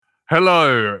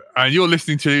Hello, and you're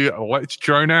listening to Let's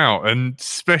Drone Out. And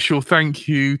special thank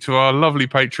you to our lovely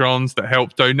patrons that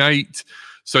help donate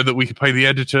so that we can pay the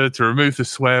editor to remove the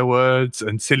swear words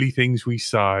and silly things we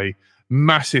say.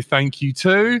 Massive thank you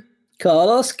to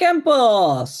Carlos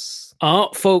Campos,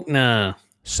 Art Faulkner,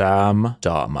 Sam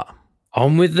Dharma.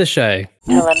 On with the show.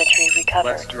 Telemetry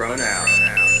recovered. Let's drone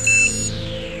out.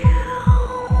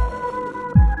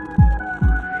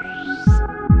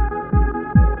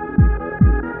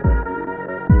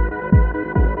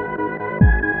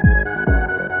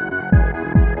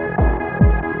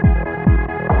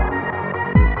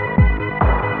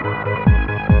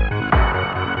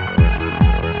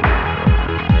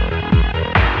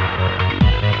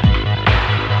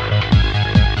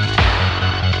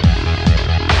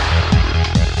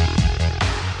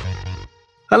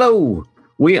 Hello,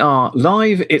 we are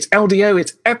live. It's LDO.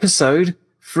 It's episode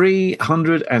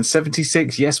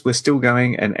 376. Yes, we're still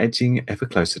going and edging ever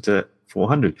closer to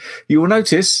 400. You will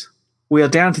notice we are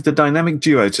down to the dynamic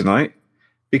duo tonight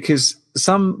because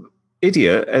some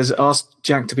idiot has asked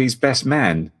Jack to be his best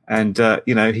man, and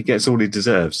he gets all he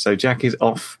deserves. So Jack is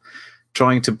off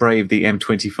trying to brave the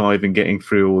M25 and getting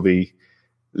through all the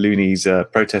loonies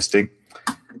protesting.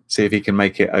 See if he can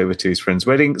make it over to his friend's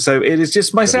wedding. So it is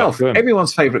just myself,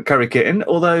 everyone's favourite curry kitten,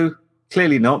 although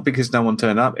clearly not because no one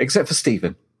turned up, except for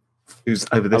Stephen, who's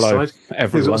over this side.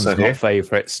 Everyone's not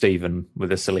favourite Stephen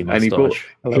with a silly moustache. And he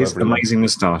brought his amazing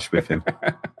moustache with him,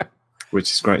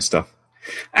 which is great stuff.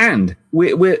 And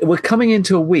we're coming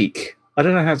into a week. I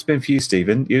don't know how it's been for you,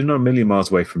 Stephen. You're not a million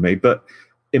miles away from me, but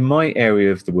in my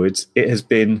area of the woods, it has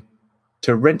been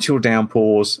torrential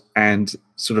downpours and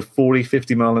sort of 40,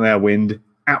 50 mile an hour wind.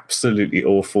 Absolutely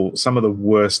awful. Some of the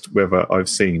worst weather I've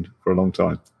seen for a long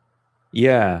time.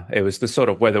 Yeah, it was the sort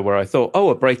of weather where I thought,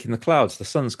 we're breaking the clouds, the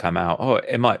sun's come out.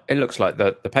 It looks like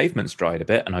the pavement's dried a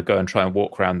bit, and I go and try and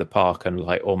walk around the park and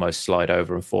like almost slide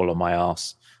over and fall on my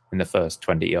arse in the first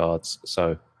 20 yards.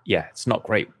 So yeah, it's not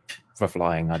great for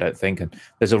flying, I don't think. And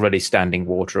there's already standing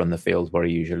water on the field where I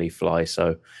usually fly,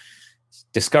 so it's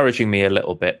discouraging me a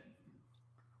little bit.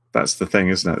 That's the thing,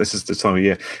 isn't it? This is the time of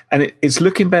year. And it's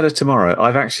looking better tomorrow.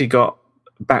 I've actually got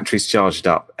batteries charged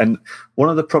up. And one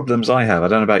of the problems I have, I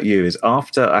don't know about you, is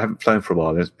after I haven't flown for a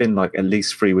while, it's been like at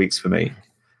least 3 weeks for me.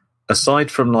 Aside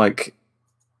from like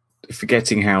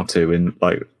forgetting how to and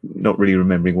like not really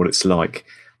remembering what it's like,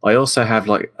 I also have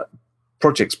like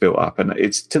projects built up. And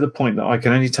it's to the point that I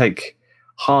can only take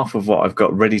half of what I've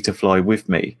got ready to fly with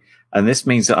me. And this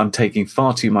means that I'm taking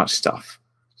far too much stuff.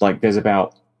 Like there's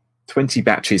about 20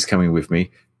 batteries coming with me,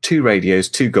 2 radios,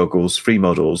 2 goggles, 3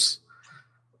 models,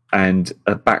 and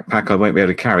a backpack I won't be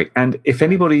able to carry. And if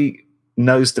anybody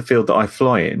knows the field that I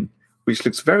fly in, which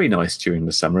looks very nice during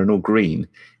the summer and all green,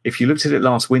 if you looked at it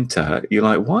last winter, you're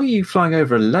like, why are you flying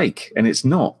over a lake? And it's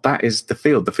not. That is the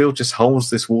field. The field just holds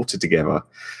this water together.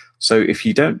 So if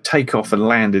you don't take off and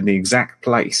land in the exact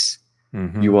place,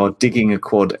 you are digging a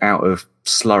quad out of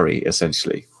slurry,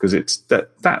 essentially, because it's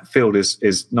that field is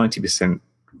 90%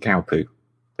 cow poo,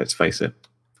 let's face it.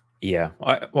 Yeah,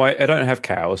 I don't have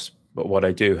cows, but what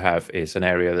I do have is an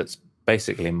area that's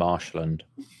basically marshland,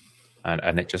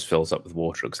 and it just fills up with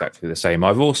water exactly the same.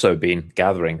 I've also been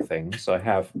gathering things. I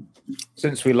have,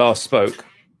 since we last spoke,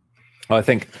 I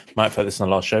think I might have heard this in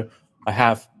the last show, I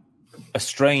have a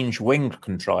strange winged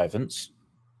contrivance.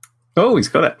 Oh, he's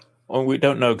got it. Well, we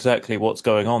don't know exactly what's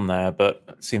going on there, but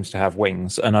it seems to have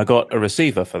wings, and I got a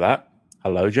receiver for that.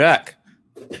 Hello, Jack.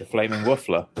 The flaming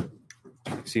woofler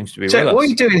seems to be Jack, with us. what are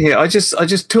you doing here? I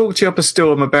just talked you up a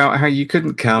storm about how you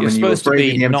couldn't come. You're and you were supposed to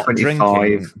be braving the not M25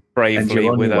 drinking bravely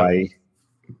and with a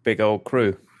big old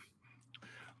crew.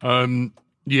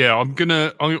 Yeah,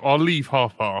 I'll leave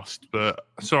half past, but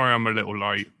sorry I'm a little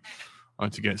late. I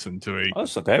had to get something to eat. Oh,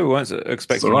 that's okay. We weren't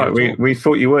expecting you. All right, we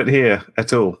thought you weren't here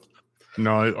at all.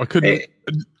 No, I couldn't.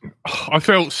 I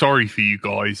felt sorry for you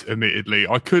guys, admittedly.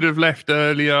 I could have left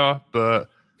earlier, but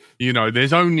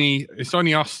it's only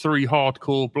us 3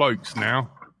 hardcore blokes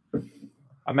now.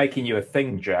 I'm making you a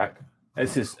thing, Jack.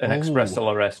 This is an Express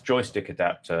LRS joystick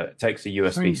adapter. It takes a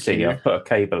USB-C. I've put a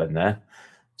cable in there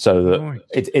so that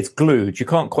it's glued. You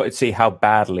can't quite see how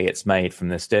badly it's made from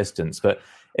this distance, but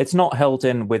it's not held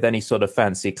in with any sort of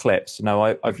fancy clips.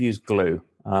 No, I've used glue.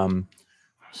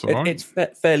 It's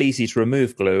fairly easy to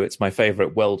remove glue. It's my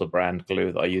favourite Welder brand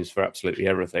glue that I use for absolutely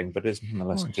everything, but it's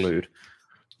nonetheless glued.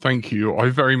 Thank you.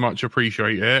 I very much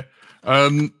appreciate it.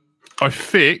 I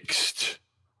fixed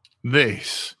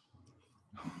this.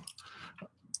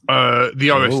 The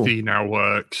OSD now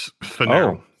works for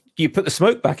now. You put the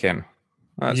smoke back in.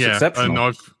 That's exceptional.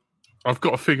 And I've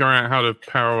got to figure out how to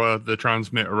power the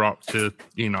transmitter up to,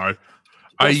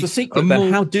 What's the secret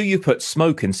then? How do you put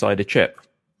smoke inside a chip?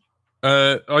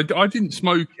 I didn't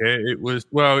smoke it.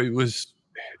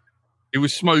 It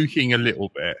was smoking a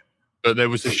little bit, but there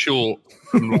was a short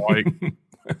from like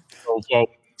 12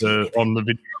 volts on the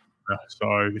video,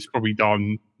 so it's probably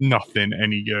done nothing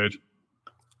any good.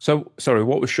 So, sorry,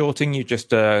 what was shorting? You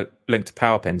just linked a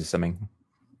power pin to something?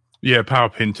 Yeah, power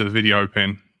pin to the video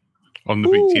pin on the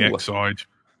VTX side.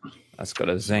 That's got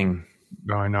a zing.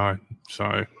 I know.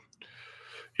 So,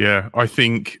 yeah, I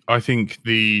think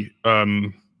the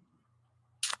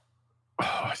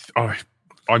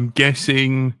I'm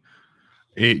guessing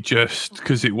it just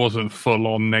because it wasn't full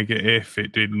on negative,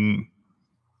 it didn't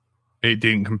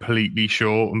completely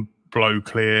short and blow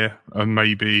clear, and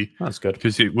maybe that's good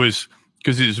because it was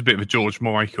a bit of a George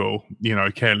Michael,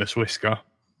 careless whisker.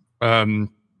 I'm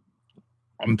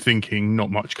thinking not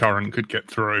much current could get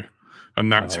through,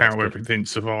 and that's how good. Everything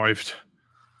survived.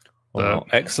 Well,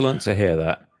 excellent to hear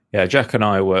that. Yeah, Jack and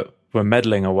I were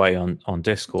meddling away on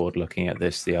Discord looking at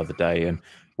this the other day and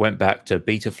went back to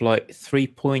Betaflight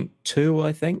 3.2,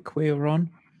 I think we were on.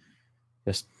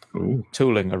 Just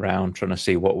tooling around, trying to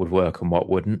see what would work and what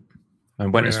wouldn't.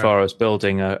 And went as far as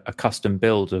building a custom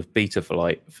build of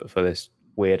Betaflight for this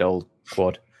weird old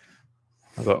quad.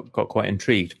 I got quite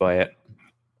intrigued by it.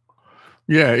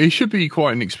 Yeah, it should be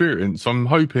quite an experience. I'm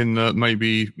hoping that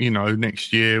maybe,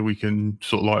 next year we can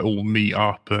sort of like all meet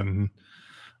up and,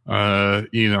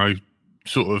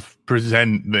 sort of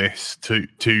present this to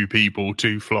people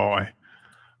to fly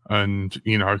and,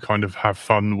 kind of have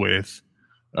fun with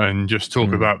and just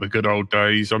talk about the good old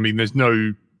days. I mean, there's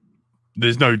no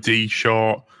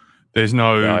D-shot. There's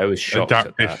no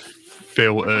adaptive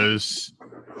filters.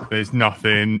 There's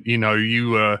nothing. You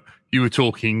were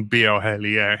talking BL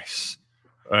Heli S,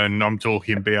 and I'm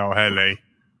talking BL Heli.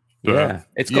 Yeah,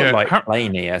 it's got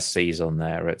plain ESCs on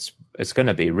there. It's going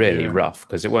to be really rough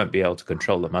because it won't be able to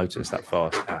control the motors that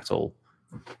fast at all.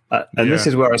 And this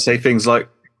is where I say things like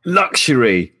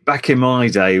luxury. Back in my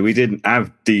day, we didn't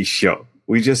have D-shot.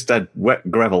 We just had wet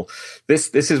gravel.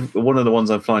 This is one of the ones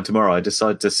I'm flying tomorrow. I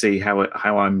decided to see how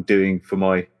I'm doing for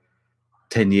my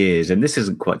 10 years. And this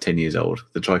isn't quite 10 years old,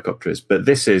 the tricopter is. But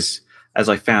this is, as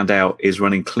I found out, is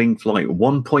running Clean Flight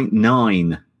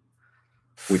 1.9,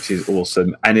 which is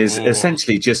awesome. And is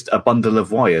essentially just a bundle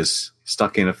of wires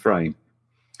stuck in a frame.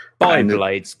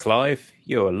 Bi-blades, Clive.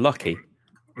 You're lucky.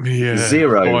 Yeah,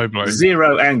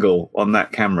 zero angle on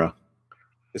that camera.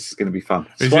 This is going to be fun.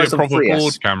 Is it a proper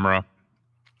board camera?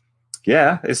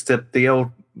 Yeah, it's the old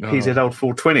PZ old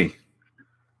 420.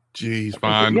 Jeez,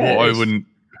 man, what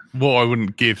I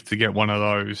wouldn't give to get one of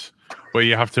those, where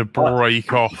you have to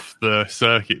break off the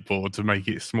circuit board to make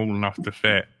it small enough to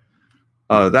fit.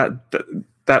 Oh,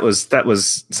 that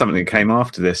was something that came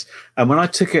after this. And when I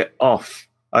took it off,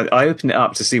 I opened it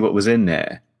up to see what was in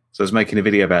there. So I was making a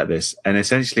video about this, and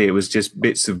essentially it was just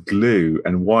bits of glue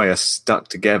and wire stuck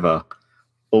together,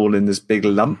 all in this big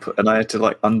lump, and I had to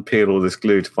unpeel all this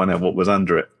glue to find out what was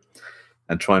under it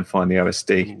and try and find the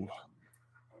OSD. Ooh.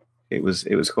 It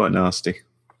was quite nasty.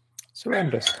 It's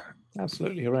horrendous.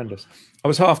 Absolutely horrendous. I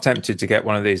was half tempted to get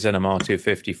one of these NMR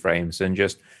 250 frames and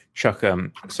just chuck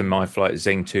some MyFlight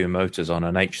Zing 2 motors on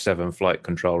an H7 flight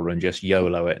controller and just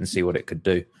YOLO it and see what it could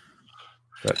do.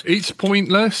 But it's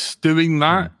pointless doing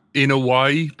that in a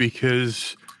way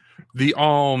because the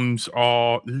arms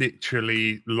are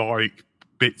literally like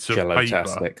bits of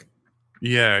paper.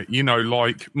 Yeah,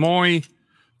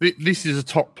 this is a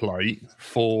top plate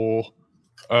for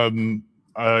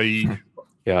a.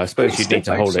 Yeah, I suppose you'd need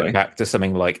to hold it back to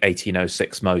something like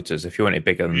 1806 motors. If you want it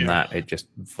bigger than that, it just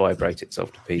vibrate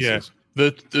itself to pieces. Yeah,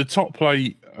 the top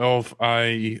plate of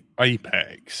a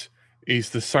Apex is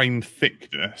the same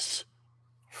thickness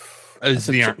as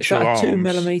the actual arms.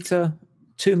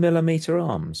 2 millimeter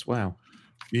arms. Wow.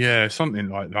 Yeah, something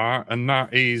like that, and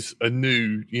that is a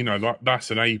new.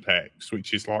 That's an Apex,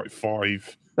 which is like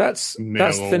 5. That's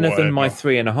thinner than my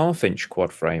 3.5-inch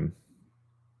quad frame.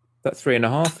 That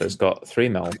 3.5 has got 3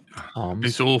 mil arms.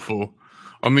 It's awful.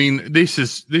 I mean, this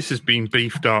has been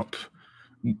beefed up,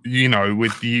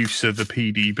 with the use of the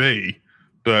PDB.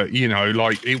 But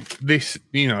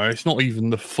it's not even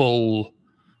the full.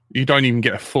 You don't even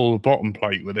get a full bottom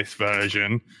plate with this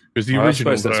version because the original. I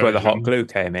suppose that's where the hot glue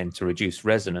came in to reduce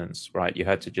resonance, right? You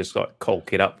had to just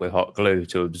caulk it up with hot glue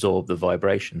to absorb the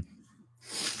vibration.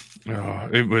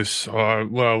 It was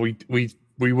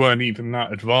we weren't even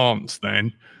that advanced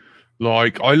then.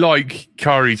 I like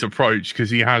Curry's approach because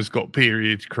he has got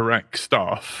period correct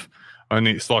stuff, and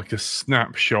it's like a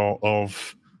snapshot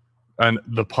of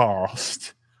the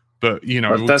past. But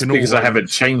that's because I haven't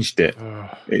changed it.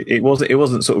 It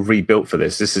wasn't sort of rebuilt for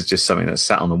this. This is just something that's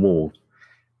sat on the wall.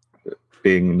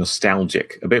 being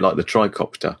nostalgic, a bit like the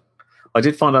tricopter. I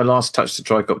did find I last touched the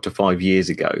tricopter 5 years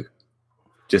ago,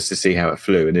 just to see how it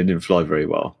flew, and it didn't fly very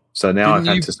well. So now I've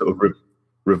had to sort of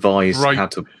revise how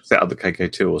to set up the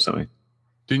KK2 or something.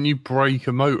 Didn't you break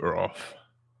a motor off?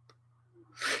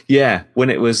 Yeah, when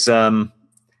it was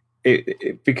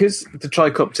because the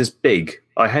tricopter's big,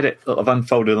 I had it sort of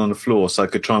unfolded on the floor so I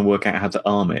could try and work out how to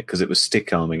arm it, because it was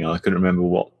stick arming and I couldn't remember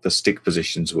what the stick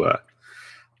positions were.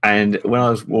 And when I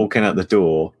was walking out the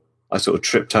door, I sort of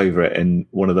tripped over it and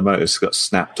one of the motors got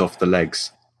snapped off the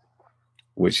legs,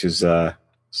 which is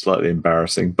slightly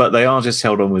embarrassing. But they are just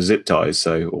held on with zip ties,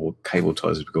 or cable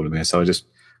ties as we call them here. So I just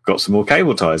got some more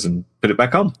cable ties and put it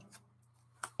back on.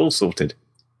 All sorted.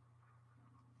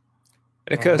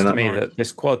 It occurs to me that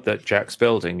this quad that Jack's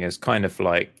building is kind of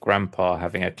like Grandpa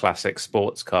having a classic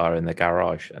sports car in the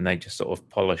garage, and they just sort of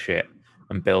polish it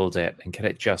and build it and get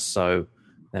it just so.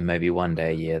 Then maybe one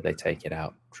day a year they take it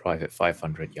out, drive it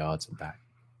 500 yards and back.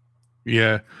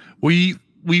 Yeah, we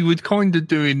would kind of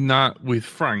doing that with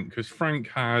Frank, because Frank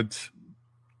had,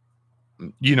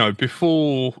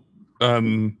 before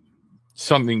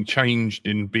something changed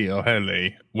in BL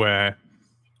Heli where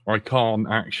I can't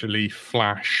actually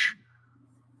flash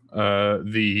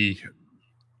these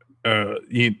what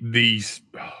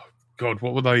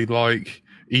were they like?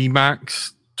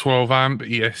 Emax 12 amp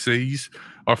ESCs.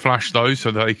 I flashed those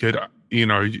so they could, you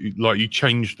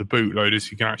change the bootloader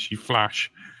so you can actually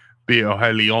flash BL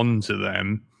Heli onto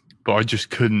them, but I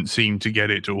just couldn't seem to get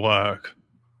it to work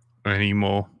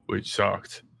anymore, which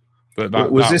sucked. But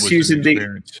that was using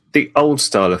the old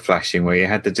style of flashing where you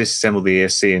had to disassemble the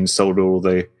ESC and solder all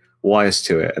the wires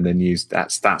to it and then use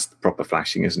that's the proper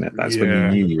flashing, isn't it? That's when you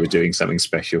knew you were doing something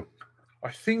special.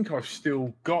 I think I've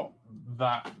still got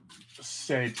that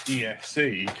said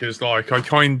ESC because I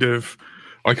kind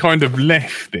of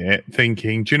left it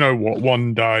thinking, do you know what,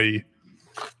 one day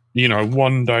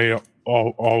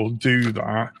I'll do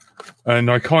that.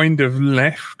 And I kind of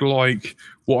left like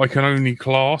what I can only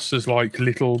class as like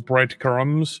little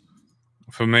breadcrumbs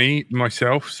for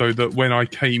myself, so that when I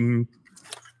came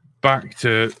back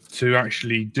to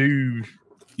actually do,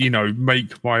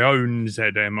 make my own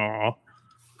ZMR,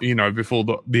 before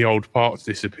the old parts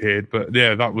disappeared. But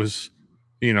yeah, that was,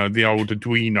 the old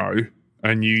Arduino,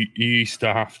 and you used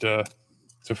to have to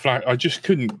flash. I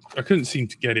couldn't seem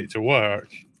to get it to work.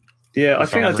 Yeah, I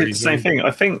think I did the same thing.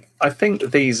 I think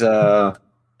these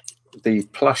the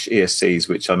plush ESCs,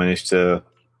 which I managed to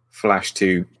flash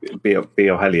to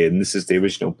BL Heli, and this is the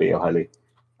original BL Heli,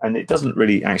 and it doesn't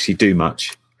really actually do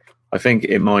much. I think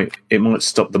it might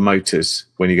stop the motors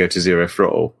when you go to zero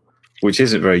throttle, which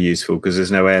isn't very useful because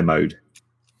there's no air mode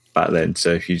back then.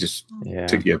 So if you just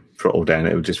took your throttle down,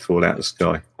 it would just fall out of the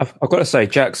sky. I've got to say,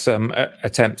 Jack's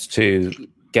attempts to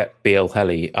get BL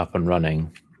Heli up and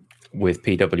running with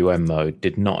PWM mode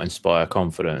did not inspire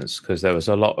confidence, because there was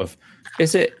a lot of,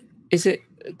 is it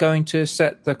going to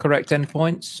set the correct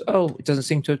endpoints? Oh, it doesn't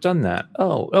seem to have done that.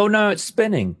 Oh no, it's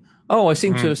spinning. Oh, I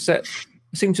seem to have set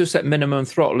minimum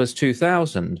throttle as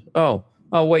 2000. Oh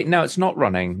wait, now it's not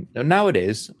running. Now it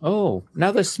is. Oh,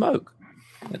 now there's smoke.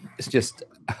 It's just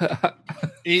it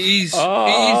is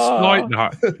like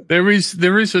that. There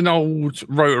is an old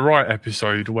Rotor Right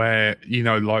episode where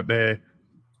like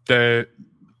they're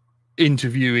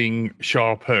interviewing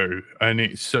Sharpoo, and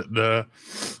it's at the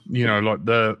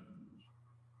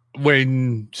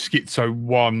when Schizo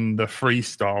won the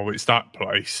freestyle, it's that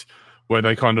place where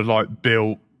they kind of like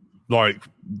built like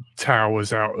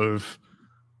towers out of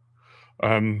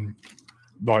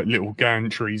like little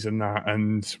gantries and that.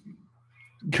 And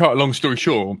cut a long story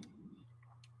short,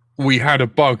 we had a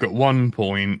bug at one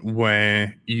point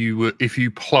where if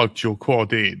you plugged your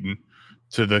quad in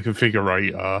to the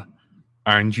configurator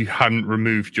and you hadn't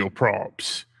removed your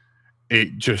props,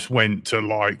 it just went to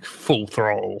like full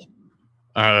throttle,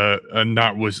 and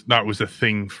that was a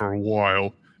thing for a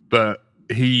while. But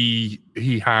he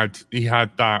had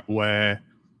that where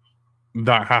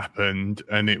that happened,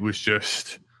 and it was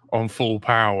just on full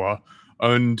power.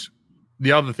 And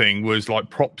the other thing was like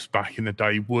props back in the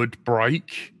day would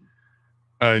break,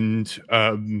 and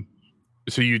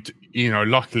so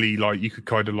luckily like you could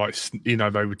kind of like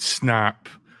they would snap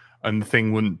and the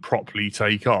thing wouldn't properly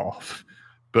take off.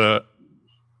 But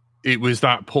it was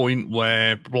that point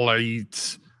where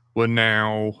blades were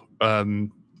now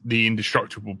the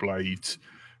indestructible blades.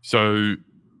 So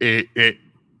it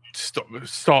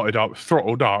started up,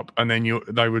 throttled up, and then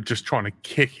they were just trying to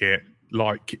kick it,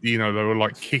 like they were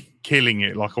like killing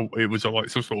it like it was like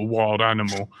some sort of wild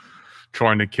animal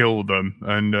trying to kill them.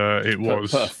 And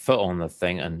put a foot on the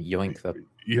thing and yoink the.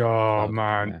 Yeah,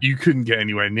 man, you couldn't get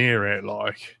anywhere near it.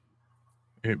 Like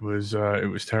It was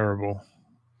terrible.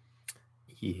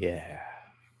 Yeah.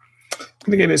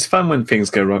 And again, it's fun when things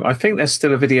go wrong. I think there's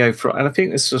still a video and I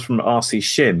think this was from RC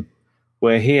Shim,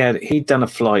 where he'd done a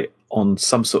flight on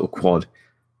some sort of quad,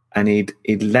 and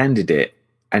he'd landed it,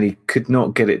 and he could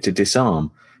not get it to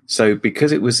disarm. So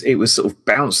because it was sort of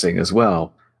bouncing as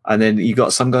well, and then you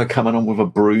got some guy coming on with a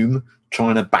broom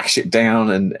trying to bash it down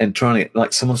and trying to,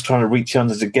 like, someone's trying to reach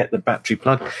under to get the battery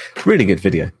plug. Really good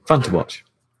video, fun to watch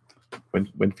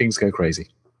when things go crazy.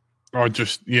 I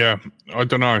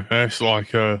don't know. It's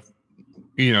like the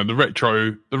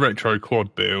retro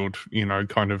quad build,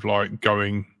 kind of like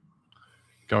going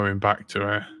back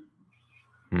to it.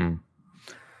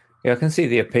 Yeah, I can see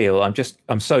the appeal.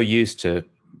 I'm so used to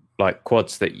like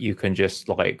quads that you can just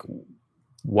like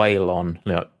wail on,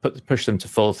 push them to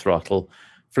full throttle,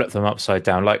 flip them upside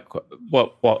down. Like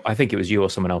what I think it was you or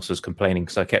someone else was complaining,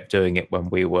 because I kept doing it when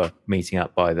we were meeting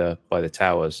up by the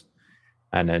towers,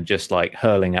 and then just like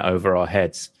hurling it over our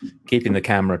heads, keeping the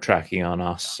camera tracking on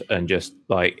us, and just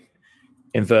like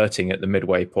inverting at the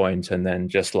midway point, and then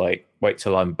just like wait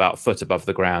till I'm about a foot above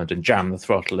the ground and jam the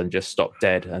throttle and just stop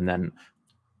dead, and then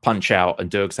punch out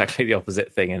and do exactly the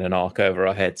opposite thing in an arc over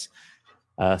our heads.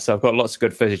 So I've got lots of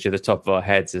good footage of the top of our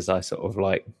heads as I sort of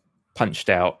like punched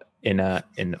out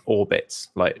in orbits,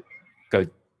 like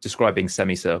describing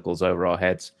semicircles over our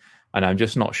heads. And I'm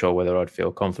just not sure whether I'd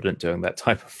feel confident doing that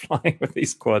type of flying with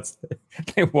these quads.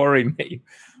 They worry me.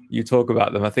 You talk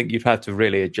about them, I think you'd have to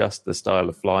really adjust the style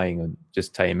of flying and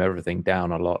just tame everything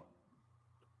down a lot.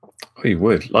 Oh, you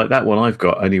would. Like that one I've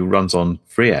got only runs on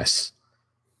 3S,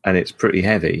 and it's pretty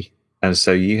heavy. And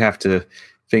so you have to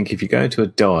think, if you go into a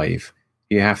dive,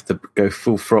 you have to go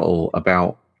full throttle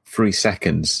about 3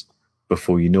 seconds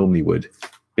before you normally would,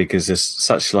 because there's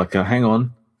such like a hang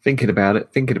on, thinking about it,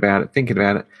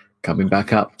 coming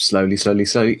back up slowly.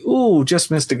 Ooh,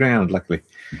 just missed the ground, luckily.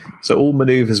 So all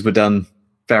maneuvers were done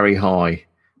very high,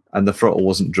 and the throttle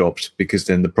wasn't dropped, because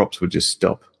then the props would just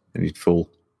stop and you'd fall.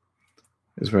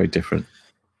 It was very different.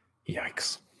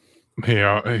 Yikes.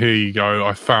 Here you go.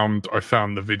 I found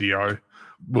the video.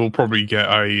 We'll probably get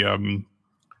a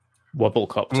wobble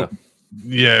copter.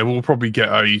 Yeah, we'll probably get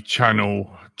a channel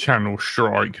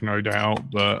strike, no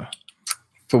doubt. But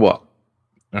for what?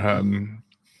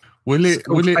 Will it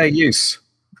fair use?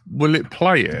 Will it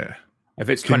play it? If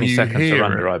it's 20 seconds or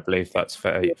under, I believe that's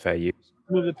fair use.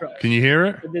 Move the truck. Can you hear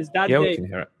it? There's that yeah, day. we can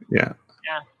hear it. Yeah.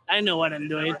 Yeah, I know what I'm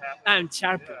doing. I'm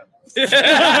sharper.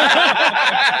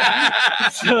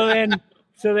 So then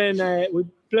we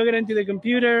plug it into the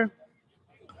computer.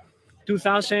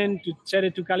 2000 to set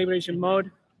it to calibration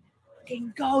mode.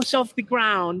 It goes off the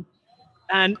ground,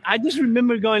 and I just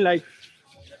remember going like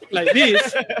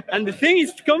this, and the thing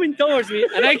is coming towards me,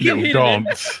 and I keep hitting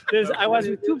it. I was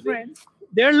with 2 friends.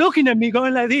 They're looking at me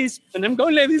going like this, and I'm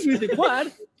going like this with the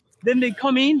quad. Then they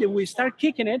come in, then we start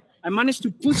kicking it. I managed to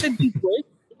push it this way,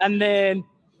 and then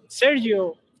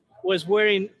Sergio was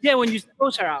wearing, when your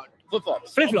toes are out,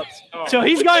 flip-flops. Oh. So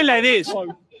he's going like this.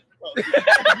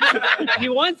 He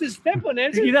wants to step on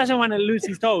it. He doesn't want to lose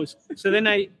his toes. So then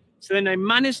I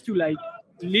managed to like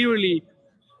literally,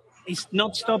 it's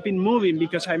not stopping moving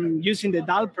because I'm using the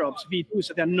DAL props V2,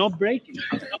 so they're not breaking.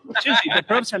 Seriously, the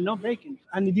props are not breaking,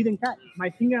 and it didn't catch my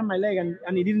finger and my leg, and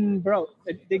it didn't broke.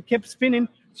 They kept spinning,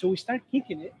 so we start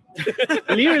kicking it,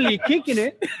 literally kicking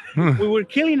it. We were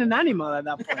killing an animal at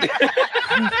that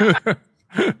point.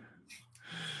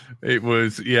 It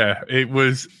was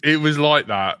like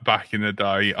that back in the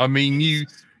day. I mean,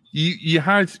 you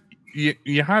had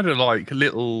a like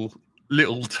little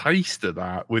taste of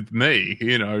that with me,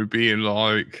 being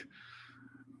like,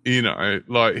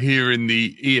 like hearing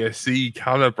the ESC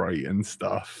calibrate and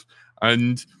stuff.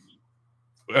 And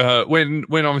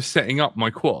when I was setting up my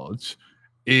quads,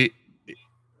 it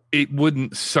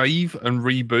wouldn't save and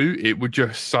reboot. It would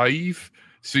just save.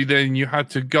 So then you had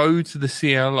to go to the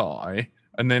CLI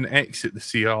and then exit the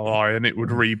CLI, and it would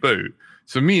reboot.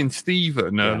 So me and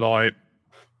Stephen are like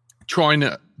trying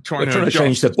to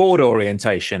change the board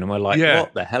orientation, and we're like,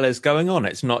 what the hell is going on?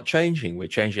 It's not changing. We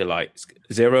change it like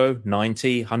 0,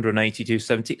 90, 180,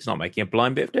 270. It's not making a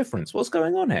blind bit of difference. What's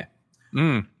going on here?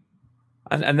 And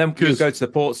then we go to the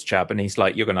ports chap, and he's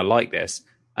like, you're going to like this.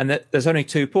 And there's only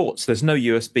 2 ports. There's no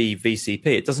USB VCP.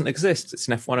 It doesn't exist. It's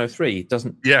an F103.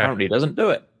 Apparently doesn't do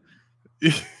it.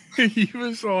 He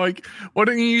was like, why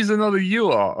don't you use another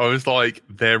UART? I was like,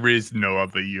 there is no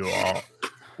other UART.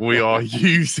 We are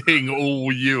using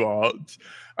all UARTs.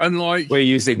 And like, we're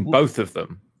using both of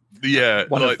them. Yeah.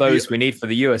 One of those we need for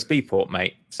the USB port,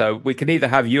 mate. So we can either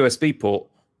have USB port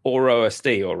or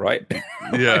OSD, all right?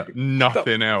 Yeah,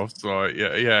 nothing else. Like,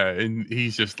 yeah. And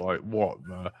he's just like, what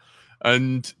the?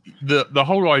 And the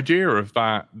whole idea of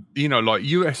that, like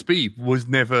USB was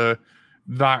never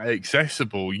that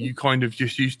accessible. You kind of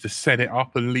just used to set it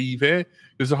up and leave it,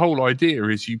 because the whole idea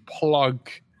is you plug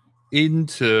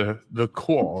into the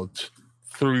quad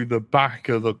through the back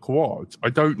of the quad.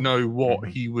 I don't know what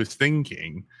he was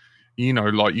thinking.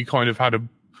 Like you kind of had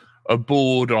a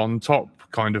board on top,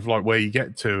 kind of like where you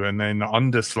get to, and then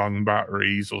underslung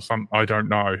batteries or something. I don't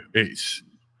know. It's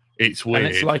weird.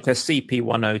 And it's like a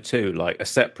CP102, like a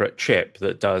separate chip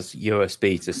that does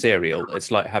USB to serial.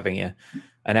 It's like having an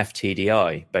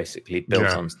FTDI basically built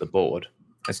onto the board.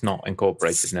 It's not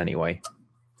incorporated in any way.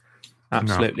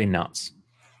 Absolutely nuts.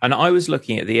 And I was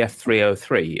looking at the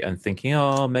F303 and thinking,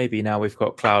 maybe now we've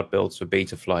got cloud builds for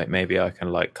Betaflight, maybe I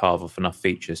can like carve off enough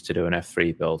features to do an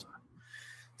F3 build.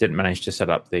 Didn't manage to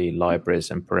set up the libraries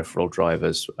and peripheral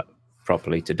drivers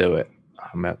properly to do it.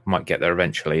 I might get there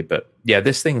eventually, but yeah,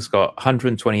 this thing's got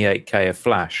 128K of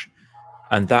flash,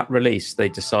 and that release they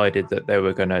decided that they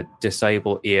were going to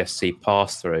disable ESC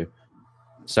pass-through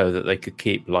so that they could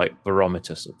keep like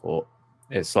barometer support.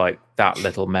 It's like that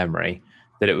little memory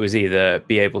that it was either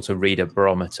be able to read a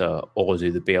barometer or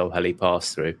do the BL Heli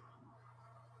pass-through.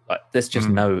 Like, there's just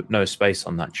no space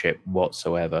on that chip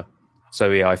whatsoever. So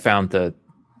yeah, I found the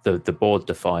board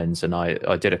defines, and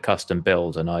I did a custom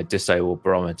build, and I disabled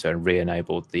barometer and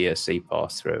re-enabled the ESC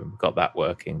pass-through and got that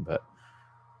working. But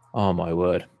oh my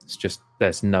word, it's just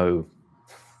there's no,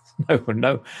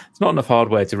 it's not enough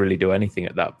hardware to really do anything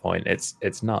at that point.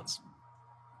 It's nuts.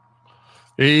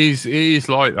 It is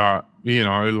like that,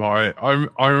 like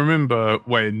I remember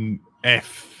when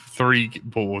F3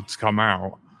 boards come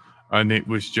out, and it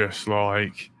was just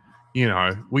like,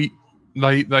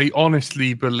 they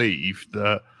honestly believed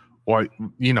that why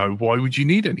would you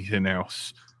need anything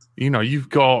else? You've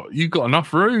got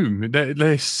enough room.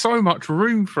 There's so much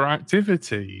room for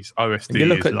activities. OSD. And you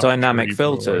look at dynamic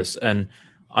filters, and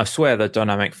I swear that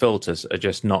dynamic filters are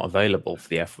just not available for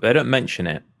the F. They don't mention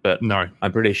it, but no,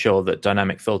 I'm pretty sure that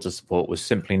dynamic filter support was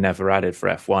simply never added for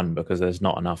F1 because there's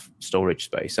not enough storage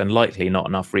space and likely not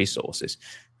enough resources.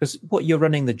 Because you're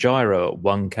running the gyro at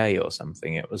 1K or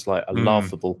something. It was like a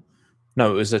laughable.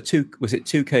 No, it was was it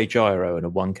 2K gyro and a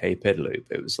 1K PID loop?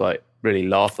 It was like really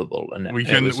laughable, and we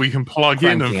can plug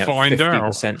in and find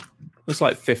 50%, out. It was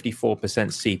like 54%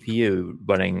 CPU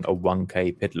running a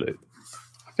 1K PID loop.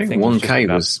 I think 1K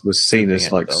was seen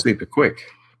as like super quick.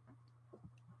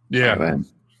 Yeah.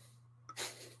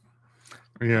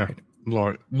 Yeah.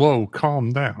 Like, whoa,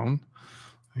 calm down.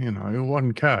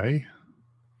 1K.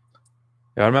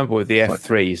 Yeah, I remember with the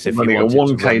F3s, if running you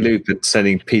wanted a 1K loop and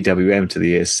sending PWM to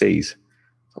the ESCs.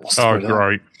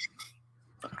 Great.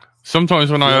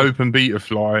 Sometimes when I open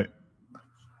Betaflight,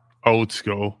 old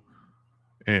school,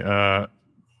 it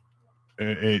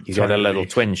you got a little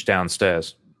twinge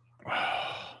downstairs.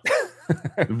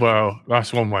 Well,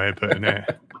 that's one way of putting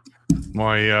it.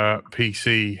 My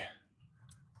PC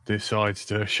decides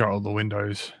to shut all the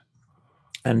windows.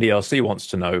 NDRC wants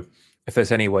to know if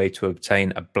there's any way to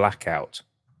obtain a blackout.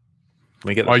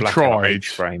 We get the blackout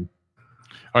H-frame.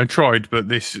 I tried, but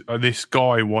this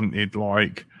guy wanted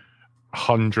like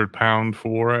 £100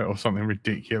 for it or something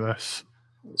ridiculous.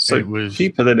 So it was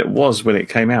cheaper than it was when it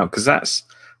came out, because that's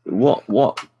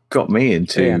what got me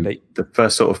into the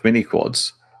first sort of mini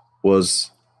quads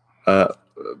was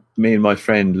me and my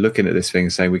friend looking at this thing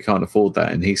and saying we can't afford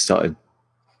that, and he started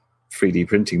 3D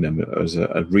printing them as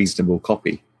a reasonable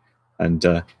copy,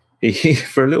 and he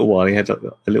for a little while he had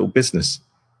a little business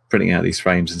printing out these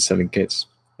frames and selling kits.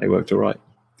 They worked all right.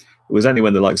 It was only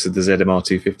when the likes of the ZMR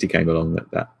 250 came along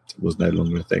that was no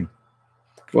longer a thing.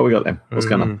 What we got then? What's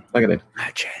going on? Look at it.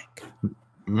 Magic.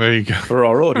 There you go. For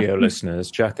our audio listeners,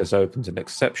 Jack has opened an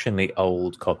exceptionally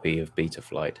old copy of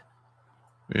Betaflight.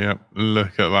 Yeah,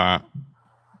 look at that.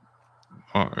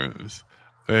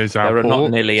 There's our There are ports.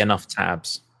 not nearly enough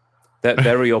tabs.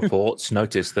 There are your ports.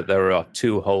 Notice that there are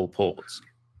 2 whole ports.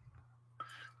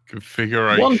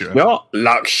 Configuration. One shot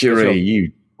luxury.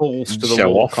 You balls to the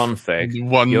show wall off. config.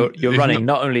 You're running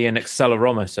not only an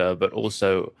accelerometer but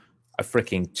also a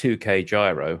freaking 2K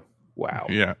gyro. Wow.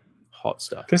 Yeah. Hot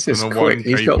stuff. This is quick.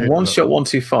 He's got one shot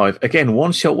 125. Again,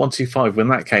 one shot 125 when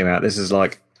that came out. This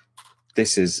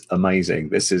is amazing.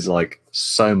 This is like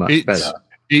so much better.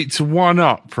 It's one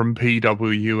up from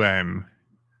PWM.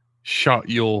 Shut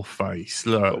your face.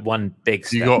 Look. One big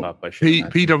step you got up.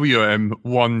 PWM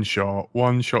one shot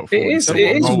 40. It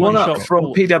is one up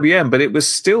from PWM, but it was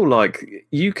still like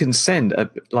you can send a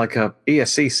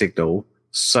ESC signal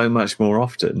so much more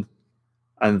often,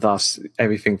 and thus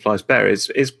everything flies better.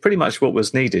 It's pretty much what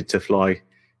was needed to fly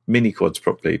mini quads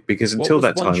properly, because until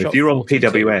that time, if you're on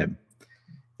PWM,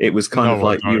 It was kind No, of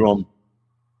like I don't. you're on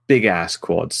big ass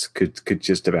quads, could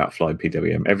just about fly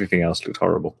PWM. Everything else looked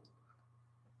horrible.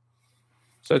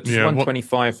 So does Yeah,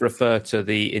 125 refer to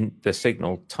the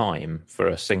signal time for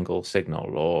a single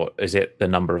signal, or is it the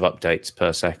number of updates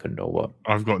per second, or what?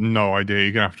 I've got no idea.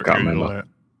 You're gonna have to Can't Google remember. it.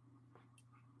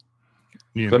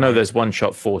 You So I know know. there's one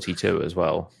shot 42 as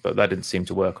well, but that didn't seem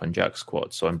to work on Jack's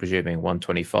quad. So I'm presuming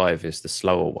 125 is the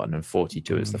slower one and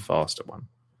 42 is the faster one.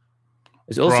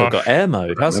 It's also Brush. got air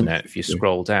mode, hasn't it? If you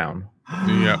scroll down.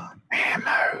 Yeah, Air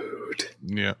mode.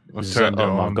 yeah. I've So- turned it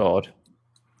oh my on. god!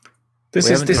 This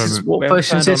We is haven't- what we haven't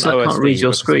version is turned this? on I can't OSD read your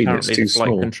because screen. It's apparently too the flight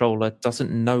small. controller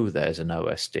doesn't know there's an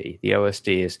OSD. The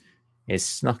OSD is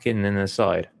snuck in the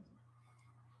side.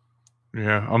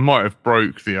 Yeah, I might have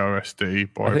broke the OSD I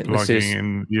by think this plugging is-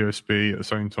 in USB at the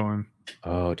same time.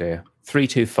 Oh dear.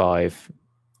 325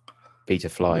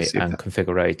 Betafly Let's see and that.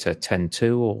 configurator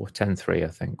 10.2 or 10.3, I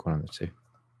think, one of the two.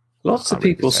 Lots of Can't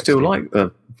read people the text still either. like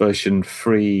the version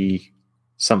 3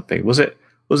 something. Was it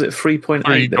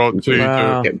 3.8 that 3.2 people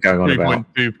Wow. kept going on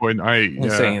about? 3.2.8. I'm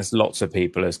saying it's lots of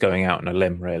people is going out on a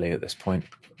limb really at this point.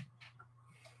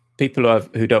 People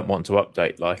who don't want to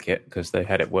update like it because they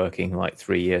had it working like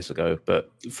 3 years ago,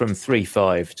 but from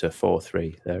 3.5 to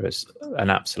 4.3, there is an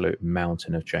absolute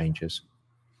mountain of changes.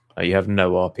 You have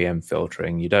no RPM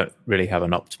filtering. You don't really have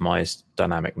an optimized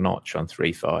dynamic notch on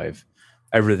 3.5.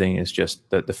 Everything is just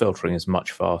that the filtering is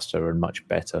much faster and much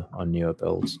better on newer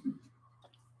builds.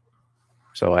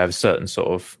 So I have a certain sort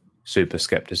of super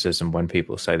skepticism when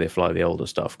people say they fly the older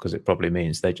stuff because it probably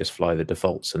means they just fly the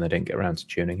defaults and they didn't get around to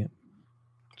tuning it.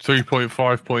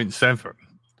 3.5.7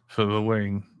 for the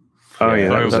wing. Oh yeah,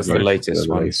 that was that's the most latest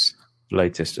one. release.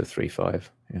 Latest of 3.5.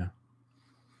 Yeah.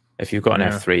 If you've got an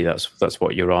Yeah. F3, that's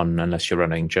what you're on, unless you're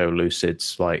running Joe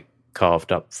Lucid's like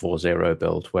carved up 4.0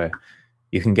 build where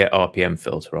you can get RPM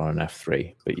filter on an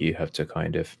F3, but you have to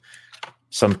kind of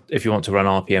if you want to run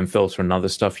RPM filter and other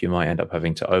stuff, you might end up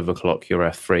having to overclock your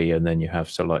F3, and then you have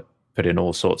to like put in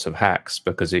all sorts of hacks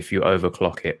because if you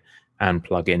overclock it and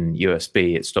plug in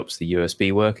USB, it stops the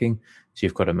USB working. So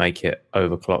you've got to make it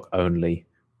overclock only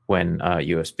when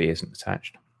USB isn't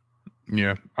attached.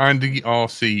 Yeah, and the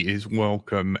RC is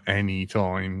welcome any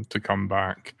time to come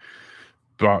back.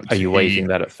 But Are you waving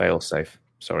that at failsafe?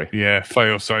 Sorry. Yeah,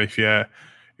 fail safe. Yeah,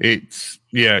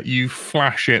 you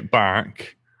flash it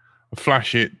back,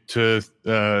 flash it to.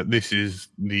 This is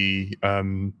the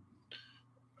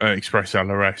Express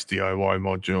LRS DIY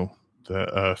module that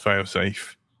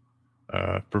failsafe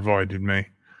provided me,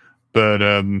 but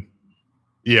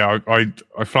I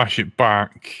flash it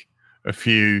back a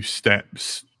few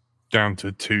steps down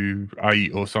to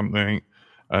 2.8 or something,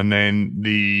 and then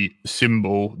the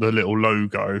symbol, the little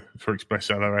logo for Express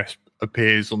LRS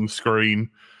appears on the screen,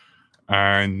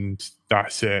 and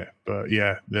that's it. But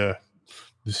yeah, the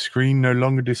screen no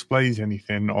longer displays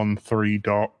anything on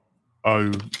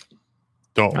 3.0.1.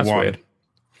 That's weird.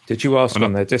 Did you ask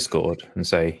on their Discord and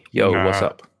say, yo, Nah. what's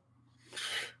up?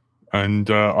 And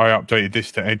I updated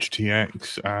this to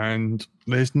EdgeTX, and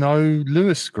there's no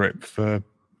Lewis script for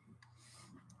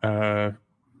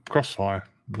Crossfire,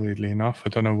 weirdly enough. I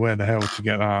don't know where the hell to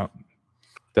get that.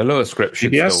 The lower script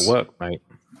should GBS? still work, mate.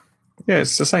 Yeah,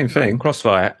 it's the same thing.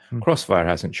 Crossfire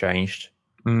hasn't changed.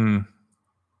 Mm.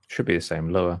 Should be the same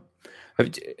lower.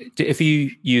 If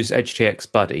you use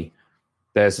EdgeTX Buddy,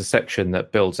 there's a section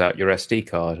that builds out your SD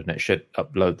card, and it should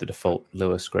upload the default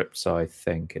Lua scripts. I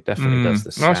think it definitely does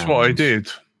the That's what I sounds.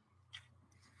 did.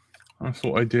 That's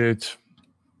what I did.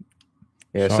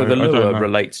 Yeah, so So, the I don't Lua know.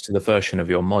 relates to the version of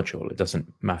your module. It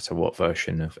doesn't matter what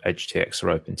version of EdgeTX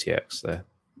or OpenTX.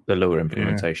 The Lua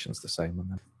implementation is the same on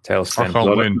that. I Tailspin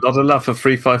can't win. Lot of love for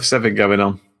 357 going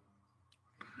on.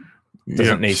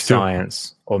 doesn't need still-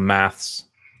 science or maths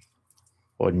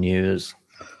or news.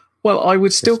 Well, I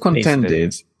would still This needs to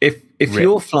contended if rip.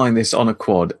 you're flying this on a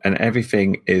quad and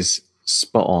everything is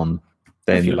spot on,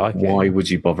 then If you like it, why yeah.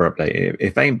 would you bother updating it?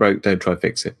 If it ain't broke, don't try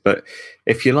fix it. But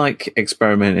if you like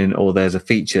experimenting or there's a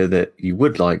feature that you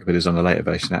would like but is on a later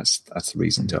version, that's the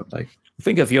reason to update. I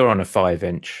think if you're on a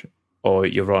 5-inch or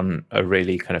you're on a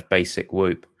really kind of basic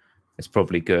Whoop, it's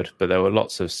probably good. But there were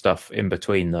lots of stuff in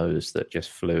between those that just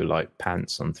flew like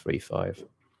pants on 3.5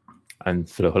 and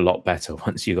flew a lot better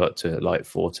once you got to like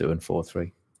 4.2 and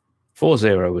 4.3.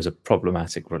 4.0 was a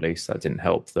problematic release. That didn't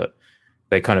help that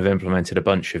they kind of implemented a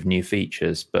bunch of new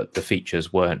features, but the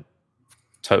features weren't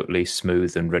totally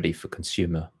smooth and ready for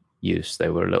consumer use. They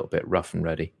were a little bit rough and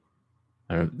ready.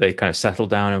 And they kind of settled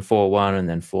down in 4.1 and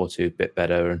then 4.2 a bit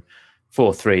better. And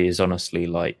 4.3 is honestly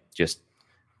like just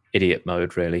idiot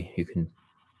mode, really.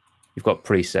 You've got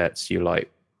presets, you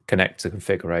like connect to the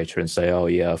configurator and say, oh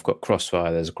yeah, I've got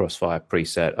Crossfire, there's a Crossfire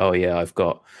preset. Oh yeah, I've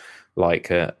got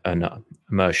like an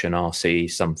Immersion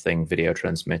RC something video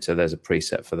transmitter, there's a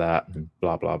preset for that, and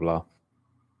blah blah blah.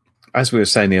 As we were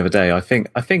saying the other day, I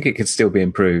think it could still be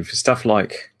improved. Stuff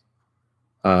like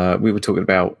we were talking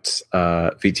about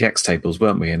VTX tables,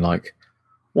 weren't we? And like,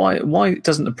 why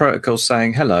doesn't the protocol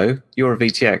saying, hello, you're a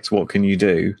VTX, what can you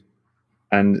do?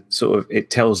 And sort of it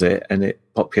tells it and it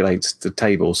populates the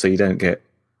table so you don't get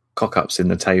cock-ups in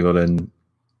the table and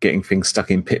getting things stuck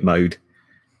in pit mode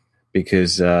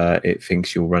because it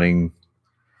thinks you're running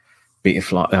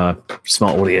Betaflight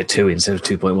Smart Audio 2 instead of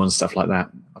 2.1, stuff like that.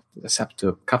 That's happened to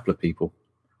a couple of people.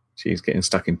 She's getting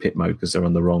stuck in pit mode because they're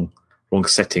on the wrong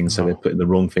settings, so they're putting the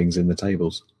wrong things in the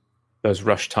tables. Those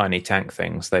Rush Tiny Tank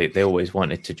things, they always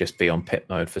wanted to just be on pit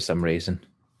mode for some reason.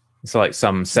 It's like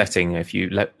some setting, if you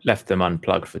left them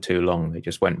unplugged for too long, they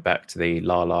just went back to the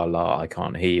la la la, I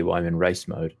can't hear you, I'm in race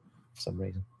mode for some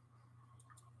reason.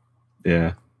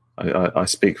 Yeah, I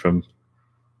speak from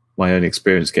my own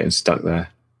experience getting stuck there.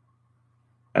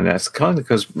 And that's kind of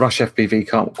because Rush FPV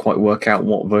can't quite work out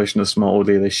what version of Smart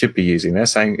Audio they should be using. They're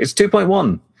saying it's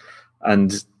 2.1,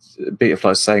 and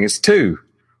Betaflight's saying it's 2.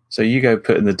 So you go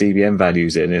putting the DBM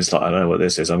values in, and it's like, I don't know what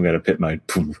this is, I'm going to pit mode.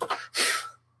 Boom.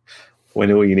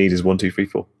 When all you need is 1, 2, 3,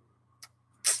 4.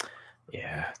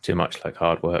 Yeah, too much like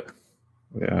hard work.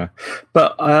 Yeah,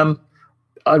 but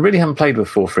I really haven't played with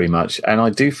 4.3 much, and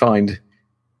I do find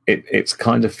it's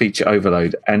kind of feature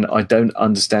overload, and I don't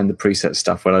understand the preset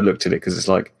stuff when I looked at it, because it's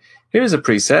like, here's a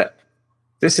preset,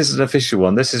 this is an official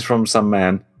one, this is from some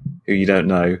man who you don't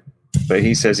know, but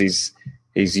he says he's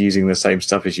using the same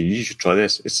stuff as you. You should try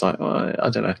this. It's like, I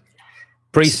don't know.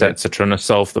 Presets are trying to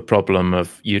solve the problem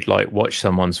of you'd like watch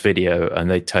someone's video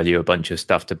and they tell you a bunch of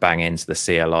stuff to bang into the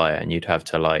CLI, and you'd have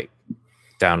to like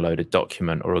download a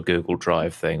document or a Google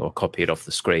Drive thing or copy it off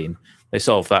the screen. They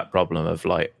solve that problem of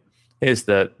like, here's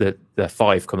the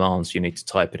 5 commands you need to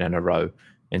type in a row,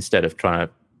 instead of trying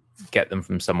to get them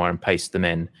from somewhere and paste them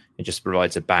in. It just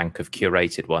provides a bank of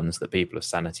curated ones that people have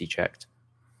sanity checked.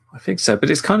 I think so, but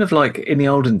it's kind of like in the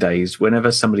olden days,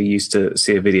 whenever somebody used to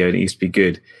see a video and it used to be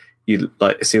good, you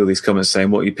like see all these comments saying,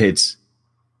 what are your PIDs?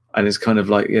 And it's kind of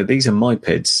like, yeah, these are my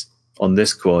PIDs on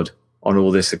this quad, on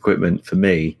all this equipment for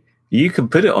me. You can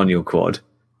put it on your quad,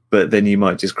 but then you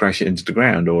might just crash it into the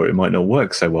ground, or it might not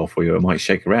work so well for you. It might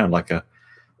shake around like an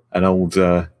old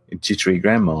jittery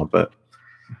grandma. But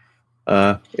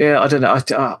yeah, I don't know.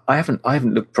 I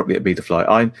haven't looked properly at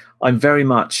Betaflight. I'm very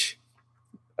much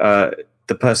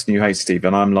the person you hate, Steve,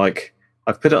 and I'm like,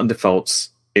 I've put it on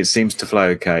defaults. It seems to flow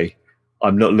okay.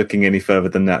 I'm not looking any further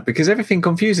than that because everything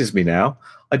confuses me now.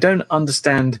 I don't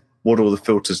understand what all the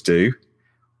filters do.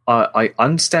 I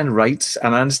understand rates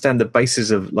and I understand the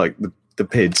basis of like the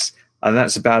PIDs, and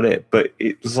that's about it. But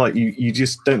it's like you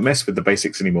just don't mess with the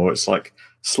basics anymore. It's like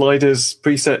sliders,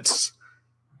 presets,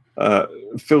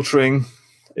 filtering.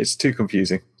 It's too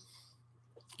confusing.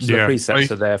 So the presets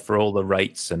are there for all the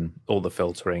rates and all the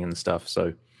filtering and stuff. So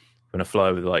you want to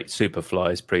fly with like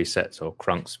Superfly's presets or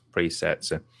Crunk's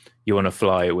presets. You want to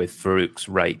fly with Farouk's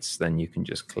rates, then you can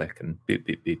just click and beep,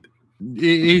 beep, beep. It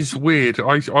is weird.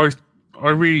 I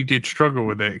really did struggle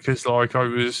with it because like I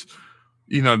was,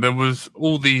 there was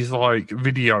all these like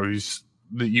videos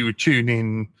that you would tune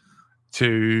in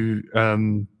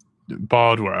to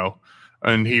Bardwell,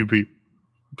 and he'd be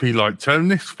like, turn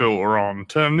this filter on,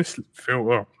 turn this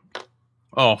filter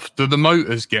off. Do the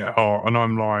motors get hot? And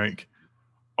I'm like,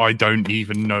 I don't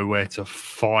even know where to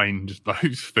find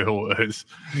those filters.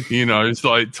 It's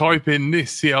like type in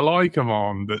this CLI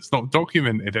command that's not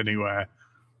documented anywhere.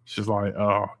 It's just like,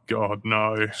 oh God,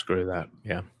 no. Screw that.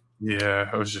 Yeah. Yeah.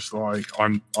 I was just like,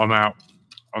 I'm out.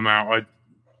 I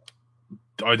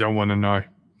don't want to know.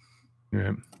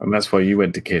 Yeah. And that's why you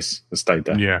went to KISS and stayed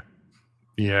there. Yeah.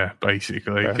 Yeah,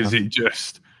 basically. Because it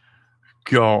just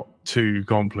got too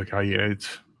complicated.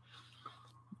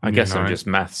 I guess I'm just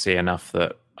mathsy enough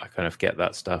that I kind of get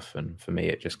that stuff, and for me,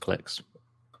 it just clicks.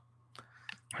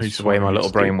 It's the way my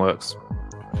little brain works.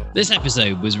 This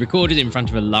episode was recorded in front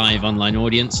of a live online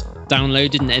audience,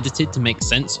 downloaded and edited to make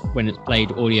sense when it's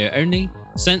played audio only,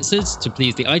 censored to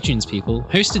please the iTunes people,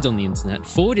 hosted on the internet,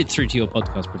 forwarded through to your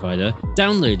podcast provider,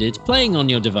 downloaded, playing on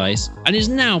your device, and is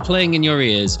now playing in your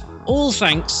ears, all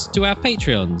thanks to our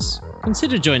Patreons.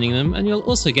 Consider joining them and you'll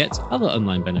also get other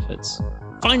online benefits.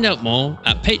 Find out more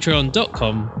at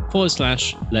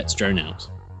patreon.com/Let's Drone Out.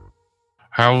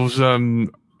 How's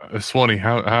Swanee?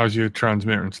 How's your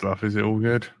transmitter and stuff? Is it all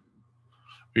good?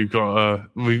 We've got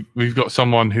we've got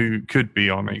someone who could be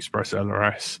on Express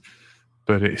LRS,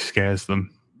 but it scares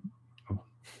them.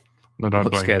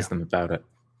 What scares them about it?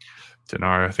 don't know.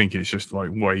 I think it's just like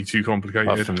way too complicated.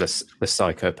 Apart from the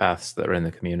psychopaths that are in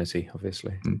the community,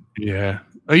 obviously. Yeah,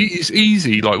 it's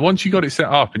easy. Like once you got it set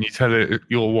up and you tell it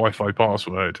your Wi-Fi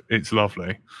password, it's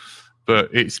lovely. But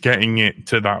it's getting it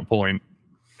to that point.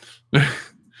 That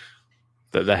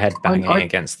the head banging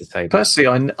against the table.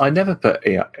 Personally, I never put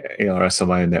ERS on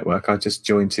my own network. I just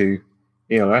join to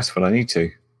ERS when I need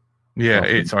to. Yeah,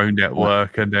 its own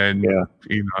network, and then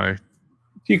you know.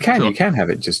 You can have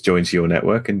it just join to your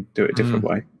network and do it a different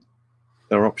way.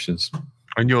 There are options.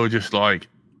 And you're just like,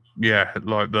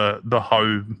 like the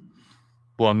home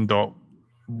 1.1.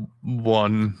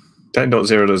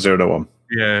 10.0.0.1.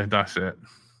 Yeah, that's it.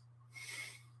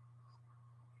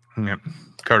 Yep.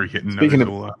 Curry Kitten Speaking knows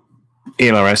of all that.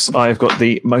 ELRS, I've got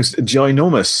the most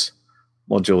ginormous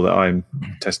module that I'm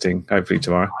testing hopefully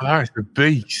tomorrow. Oh, that's a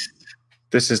beast.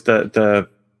 This is the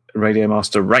Radio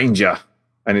Master Ranger,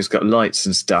 and it's got lights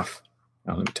and stuff.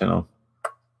 Oh, let me turn on.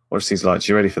 What's these lights?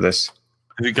 You ready for this?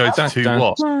 It goes to 2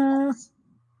 watts.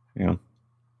 Yeah.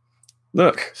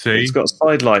 Look, See? It's got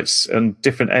side lights and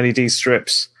different LED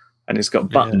strips, and it's got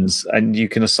buttons, and you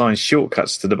can assign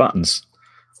shortcuts to the buttons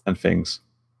and things,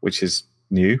 which is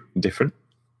new and different.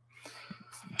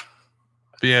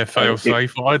 But yeah, fail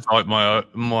safe. I'd like my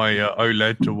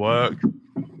OLED to work.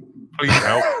 Please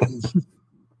help.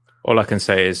 All I can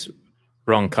say is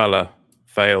wrong color,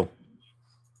 fail.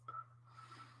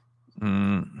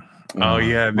 Oh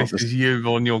yeah, this is you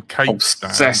on your cake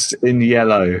obsessed stand. in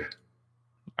yellow.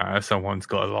 Someone's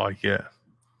got to like it.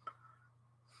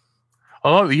 I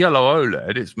like the yellow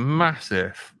OLED. It's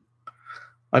massive.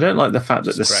 I don't like the fact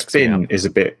that the spin is a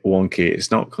bit wonky.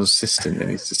 It's not consistent. It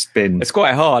needs to spin. It's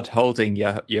quite hard holding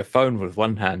your phone with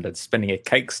one hand and spinning a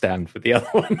cake stand with the other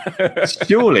one.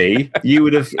 Surely you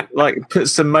would have put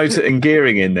some motor and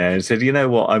gearing in there and said, you know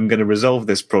what, I'm going to resolve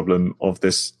this problem of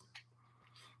this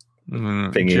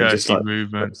thing, just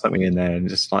movement, put something in there and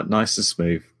just nice and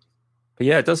smooth. But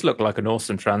yeah, it does look like an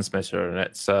awesome transmitter, and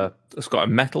it's got a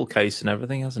metal case and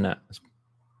everything, hasn't it? It's a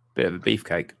bit of a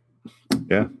beefcake.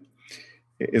 Yeah.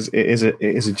 It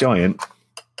is a giant.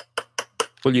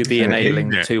 Will you be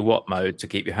enabling 2 watt mode to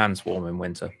keep your hands warm in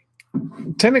winter?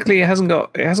 Technically, it hasn't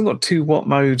got 2 watt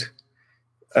mode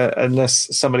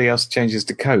unless somebody else changes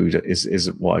the code.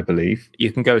 Is what I believe.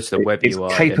 You can go to the web UI.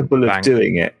 It's capable of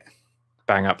doing it.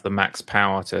 Bang up the max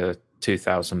power to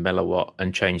 2,000 milliwatt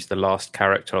and change the last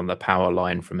character on the power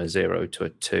line from a 0 to a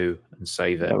 2 and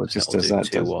save it. It just does that.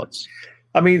 2 watts.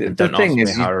 I mean, the thing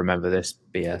is, how I remember this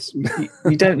BS.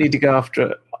 You don't need to go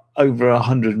after over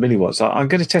 100 milliwatts. I'm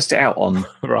going to test it out on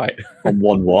on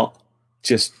 1 watt,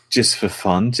 just for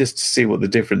fun, just to see what the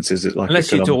difference is.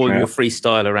 Unless you do all your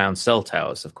freestyle around cell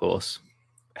towers, of course.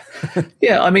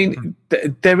 Yeah, I mean,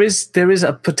 there is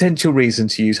a potential reason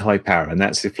to use high power, and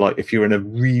that's if you're in a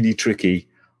really tricky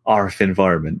RF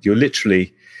environment. You're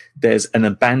literally there's an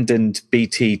abandoned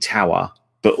BT tower,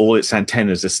 but all its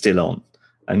antennas are still on.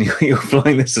 And you're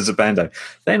flying this as a bando,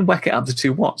 then whack it up to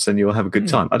 2 watts and you'll have a good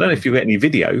time. I don't know if you get any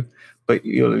video, but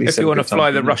you'll at least if you want to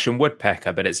fly the Russian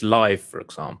woodpecker, but it's live, for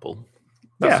example.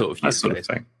 That sort of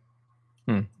thing.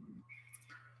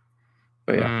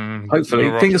 But yeah,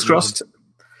 hopefully, fingers crossed,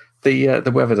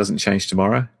 the weather doesn't change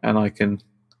tomorrow and I can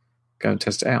go and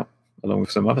test it out along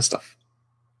with some other stuff.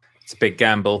 It's a big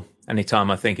gamble. Anytime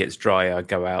I think it's dry, I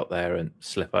go out there and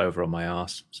slip over on my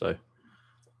arse. So I'm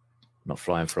not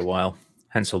flying for a while.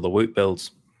 Hence all the Woot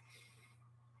builds.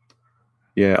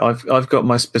 Yeah, I've got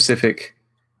my specific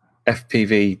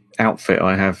FPV outfit.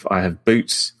 I have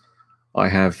boots. I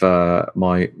have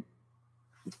my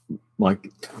I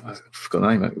forgot the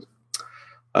name of it.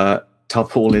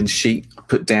 Tarpaulin sheet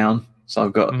put down, so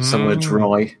I've got somewhere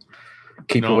dry.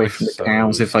 Keep away from the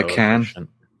cows if I can. Efficient.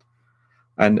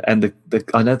 And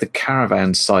I know the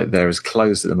caravan site there is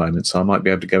closed at the moment, so I might be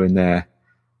able to go in there,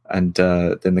 and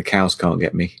then the cows can't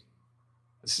get me.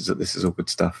 This is all good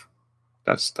stuff.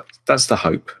 That's the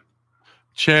hope.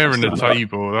 Chair and a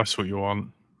table. That's what you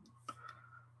want.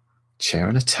 Chair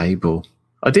and a table.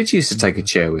 I did used to take a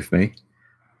chair with me,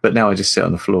 but now I just sit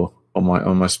on the floor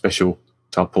on my special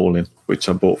tarpaulin, which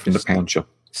I bought from the pound shop.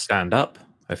 Stand up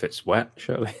if it's wet,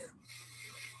 surely.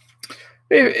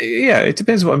 It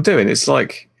depends what I'm doing. It's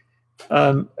like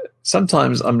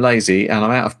sometimes I'm lazy and I'm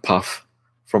out of puff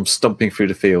from stomping through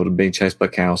the field and being chased by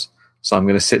cows, so I'm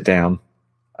going to sit down.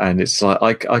 And it's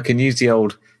like I can use the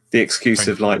excuse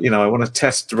of I want to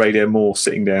test the radio more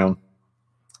sitting down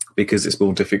because it's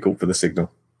more difficult for the signal.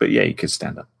 But yeah, you could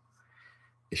stand up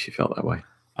if you felt that way.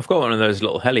 I've got one of those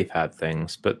little helipad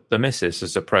things, but the missus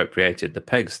has appropriated the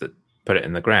pegs that put it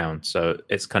in the ground, so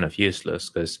it's kind of useless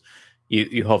because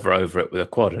you hover over it with a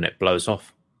quad and it blows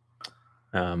off.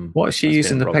 What is she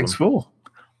using the pegs for?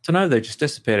 I don't know. They just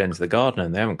disappeared into the garden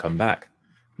and they haven't come back.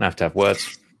 I have to have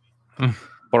words.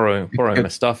 borrowing my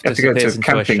stuff. Disappears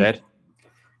into a shed.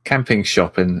 Camping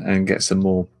shop and get some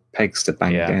more pegs to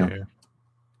bang down.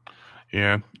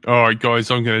 Yeah. All right,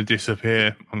 guys. I'm going to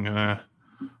disappear. I'm going to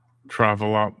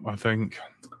travel up, I think.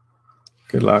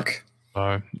 Good luck.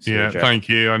 Thank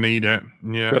you. I need it.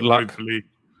 Yeah. Good luck.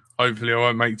 Hopefully I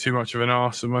won't make too much of an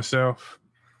arse of myself.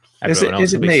 Is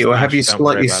it me, or have you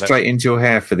slightly straightened your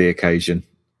hair for the occasion?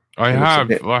 I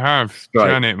have. Straight.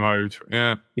 Janet mode.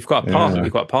 Yeah. You've got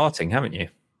a parting, haven't you?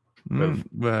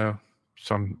 Well,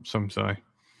 some say.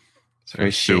 It's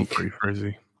very still chic. pretty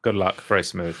frizzy. Good luck. Very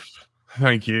smooth.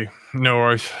 Thank you. No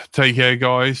worries. Take care,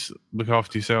 guys. Look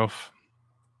after yourself.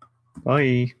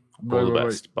 Bye. All the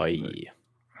best. Bye.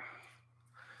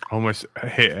 Almost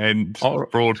hit end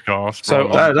broadcast. So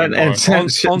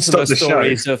onto the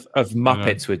stories of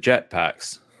Muppets with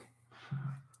jetpacks.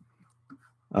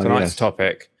 Tonight's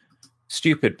topic: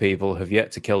 stupid people have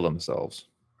yet to kill themselves.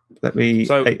 Let me.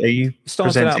 So are you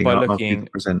started out by looking?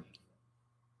 Present?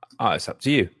 It's up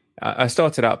to you. I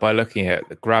started out by looking at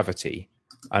the gravity,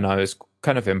 and I was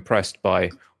kind of impressed by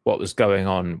what was going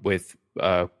on with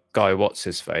Guy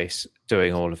What's-his-face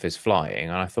doing all of his flying,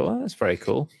 and I thought, that's very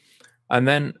cool. And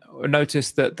then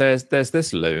noticed that there's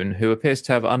this loon who appears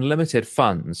to have unlimited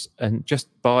funds and just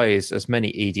buys as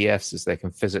many EDFs as they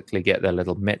can physically get their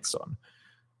little mitts on.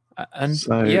 And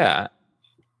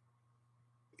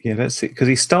let's see, because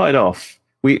he started off.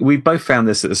 We both found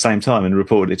this at the same time and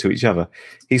reported it to each other.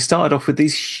 He started off with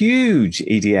these huge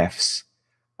EDFs,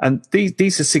 and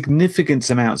these are significant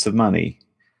amounts of money.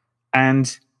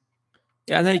 And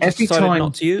then he just decided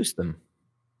not to use them.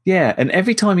 Yeah, and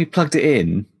every time he plugged it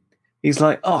in, he's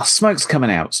like, "Oh, smoke's coming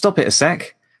out. Stop it a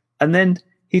sec." And then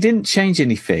he didn't change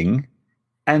anything.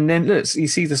 And then look, you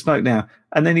see the smoke now.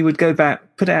 And then he would go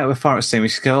back, put it out with fire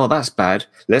extinguisher, go, "Oh, that's bad.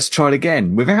 Let's try it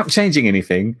again," without changing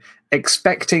anything,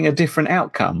 expecting a different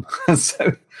outcome.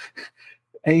 So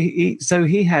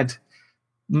he had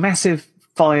massive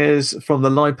fires from the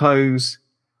lipos,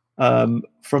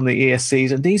 from the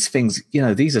ESCs, and these things,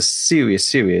 these are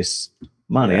serious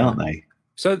money, aren't they?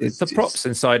 So the props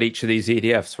inside each of these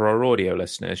EDFs for our audio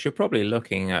listeners, you're probably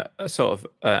looking at a sort of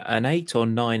an 8 or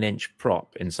 9 inch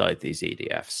prop inside these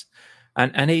EDFs.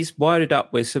 And he's wired it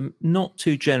up with some not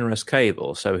too generous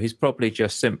cable. So he's probably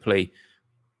just simply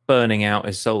burning out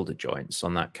his solder joints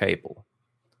on that cable.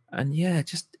 And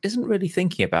just isn't really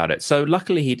thinking about it. So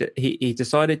luckily he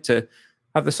decided to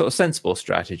have the sort of sensible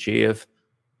strategy of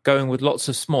going with lots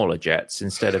of smaller jets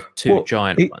instead of two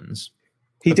giant ones.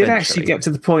 He did actually get to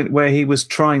the point where he was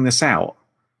trying this out.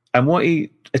 And what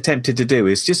he attempted to do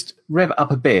is just rev it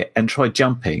up a bit and try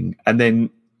jumping, and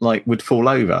then would fall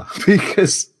over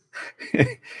because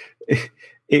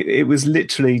it was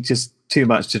literally just too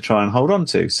much to try and hold on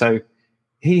to. So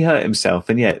he hurt himself.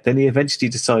 And then he eventually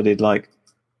decided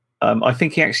I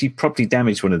think he actually properly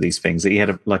damaged one of these things, that he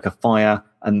had a fire,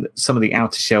 and some of the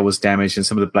outer shell was damaged and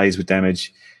some of the blades were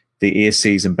damaged. The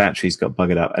ESCs and batteries got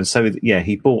buggered up. And so,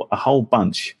 he bought a whole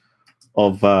bunch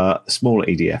of smaller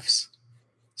EDFs.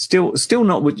 Still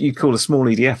not what you'd call a small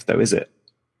EDF, though, is it?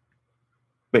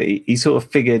 But he sort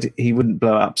of figured he wouldn't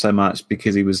blow up so much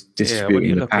because he was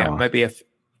distributing the power. Maybe a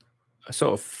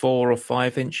sort of 4 or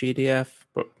 5 inch EDF,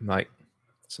 but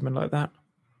something like that.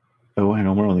 Oh, hang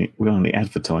on, we're on the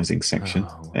advertising section.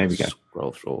 There we go.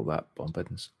 Scroll through all that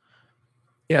bombardance.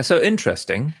 Yeah, so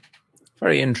interesting,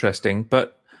 very interesting,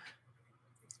 but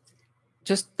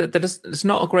just that there's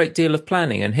not a great deal of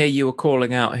planning. And here you were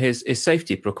calling out his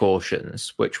safety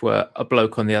precautions, which were a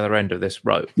bloke on the other end of this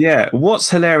rope. Yeah, what's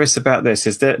hilarious about this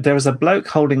is that there is a bloke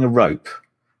holding a rope,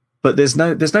 but there's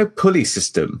no pulley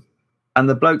system, and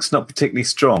the bloke's not particularly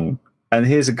strong. And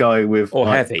here's a guy with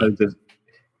heavy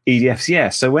EDFs. Yeah,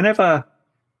 so whenever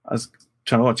I was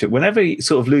trying to watch it, whenever he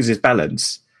sort of loses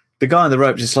balance, the guy on the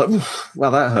rope just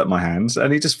well, that hurt my hands,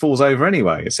 and he just falls over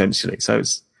anyway, essentially. So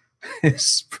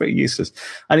it's pretty useless.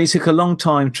 And he took a long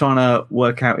time trying to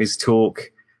work out his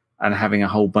torque and having a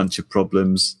whole bunch of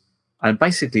problems and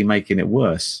basically making it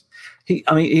worse. He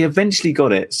eventually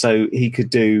got it so he could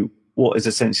do what is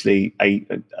essentially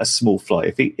a small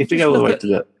flight. If we go all the way to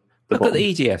the look at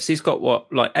the EDFs. He's got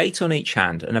 8 on each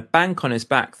hand and a bank on his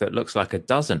back that looks like a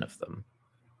dozen of them.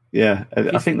 Yeah,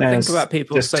 I think there's think about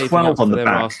people saving 12 up for on the their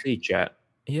back. RC jet.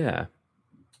 Yeah.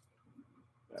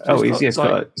 So he's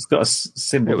got a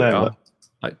symbol there.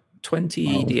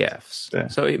 20 EDFs. Yeah.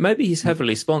 So maybe he's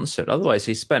heavily sponsored. Otherwise,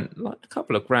 he spent a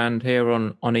couple of grand here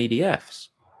on EDFs.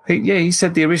 He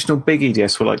said the original big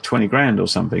EDFs were 20 grand or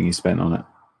something he spent on it.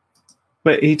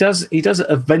 But he does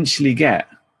eventually get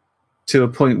to a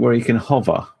point where he can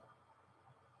hover.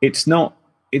 It's not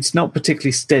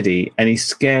particularly steady, and he's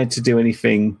scared to do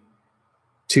anything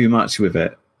too much with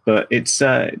it. But I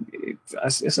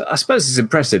suppose it's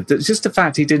impressive. It's just the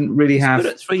fact he didn't really have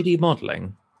good at 3D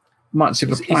modelling. Much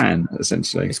of a plan,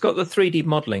 essentially. He's got the 3D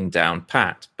modelling down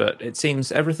pat, but it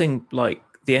seems everything like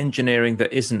the engineering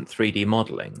that isn't 3D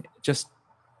modelling just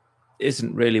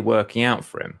isn't really working out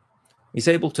for him. He's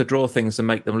able to draw things and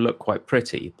make them look quite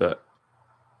pretty, but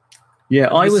yeah,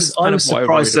 I was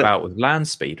surprised about with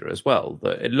Landspeeder as well,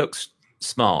 that it looks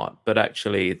smart, but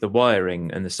actually the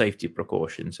wiring and the safety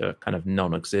precautions are kind of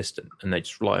non-existent, and they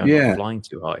just rely on flying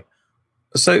too high.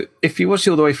 So if you watch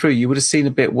it all the way through, you would have seen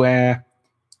a bit where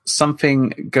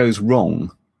something goes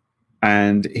wrong,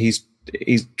 and he's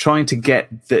trying to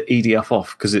get the EDF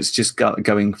off because it's just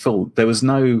going full. There was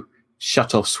no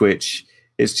shut-off switch.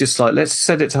 It's just like, let's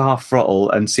set it to half throttle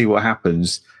and see what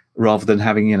happens, rather than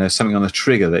having something on a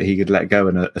trigger that he could let go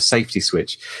and a safety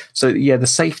switch. So yeah, the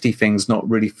safety thing's not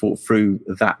really thought through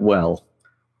that well.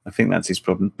 I think that's his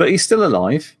problem. But he's still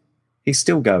alive. He's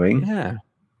still going. Yeah.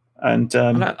 And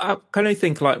I kind of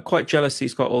think like quite jealous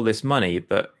he's got all this money,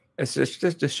 but it's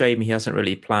just a shame he hasn't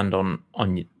really planned on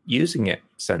using it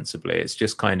sensibly. It's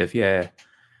just kind of,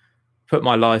 put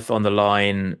my life on the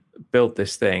line, build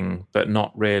this thing, but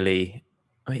not really.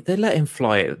 I mean, they let him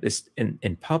fly this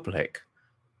in public.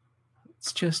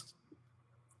 It's just...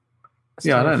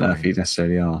 I don't know if he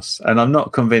necessarily asked. And I'm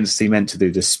not convinced he meant to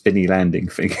do the spinny landing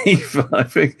thing either. I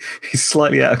think he's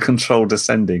slightly out of control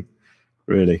descending,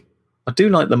 really. I do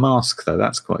like the mask, though.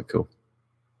 That's quite cool.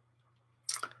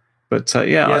 But,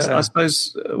 I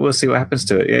suppose we'll see what happens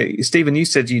to it. Yeah, Stephen, you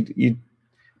said you'd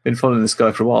been following this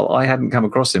guy for a while. I hadn't come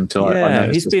across him till I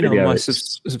noticed he's been video. on my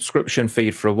subscription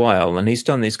feed for a while, and he's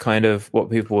done these kind of what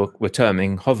people were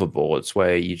terming hoverboards,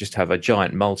 where you just have a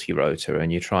giant multi-rotor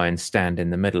and you try and stand in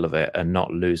the middle of it and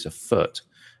not lose a foot.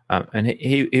 And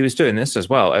he was doing this as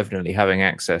well, evidently having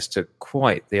access to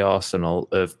quite the arsenal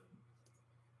of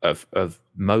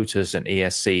motors and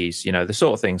ESCs, the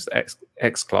sort of things that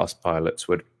X-class pilots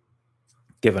would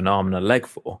give an arm and a leg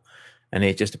for. And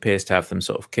he just appears to have them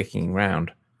sort of kicking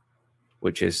around,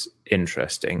 which is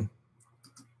interesting.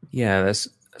 Yeah, there's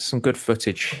some good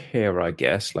footage here, I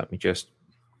guess. Let me just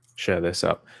share this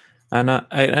up. And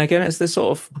again, it's this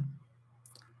sort of...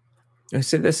 You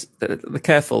see this, the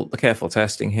careful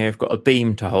testing here. We've got a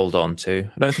beam to hold on to.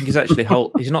 I don't think he's actually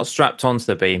he's not strapped onto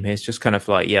the beam. He's just kind of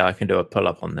like, I can do a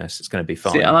pull-up on this. It's going to be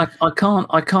fine. See, and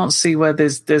I can't see where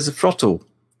there's a throttle.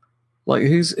 Like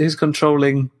who's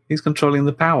controlling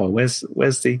the power? Where's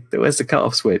the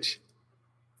cutoff switch?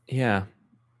 Yeah.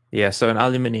 So an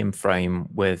aluminium frame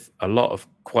with a lot of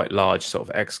quite large sort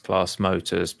of X-class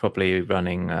motors, probably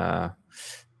running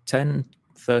 10,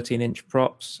 13-inch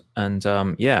props.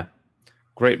 And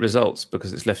great results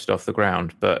because it's lifted off the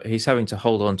ground. But he's having to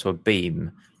hold on to a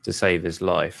beam to save his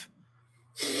life.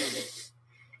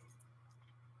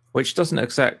 Which that's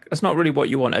not really what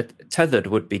you want. Tethered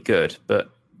would be good, but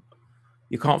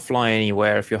you can't fly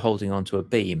anywhere if you're holding onto a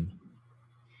beam.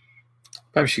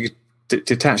 Perhaps you could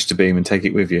detach the beam and take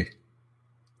it with you.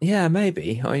 Yeah,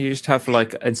 maybe. Or you just have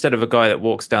instead of a guy that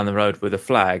walks down the road with a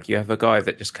flag, you have a guy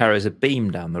that just carries a beam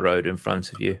down the road in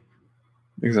front of you.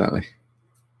 Exactly.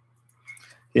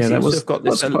 Yeah, that was got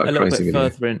this a little bit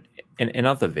further in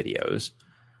other videos.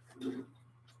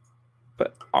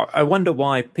 But I wonder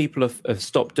why people have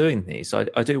stopped doing these.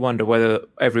 I do wonder whether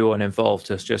everyone involved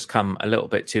has just come a little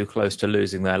bit too close to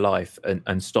losing their life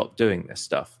and stopped doing this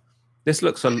stuff. This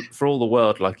looks, for all the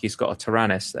world, like he's got a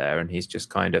Tyrannus there and he's just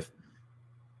kind of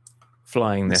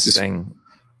flying this thing.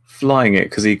 Flying it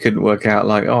because he couldn't work out,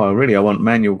 I want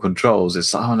manual controls.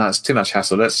 It's that's too much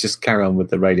hassle. Let's just carry on with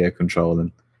the radio control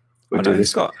and we'll do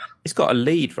this. He's got a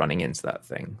lead running into that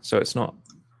thing, so it's not...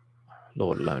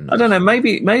 Lord alone knows. I don't know.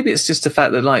 Maybe it's just the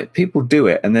fact that people do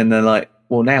it and then they're like,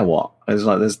 well, now what? It's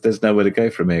like there's nowhere to go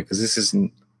from here because this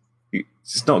isn't.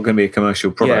 It's not going to be a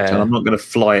commercial product, and I'm not going to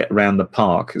fly it around the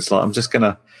park. It's like I'm just going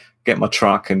to get my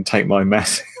truck and take my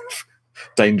massive,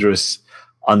 dangerous,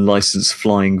 unlicensed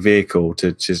flying vehicle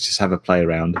to just have a play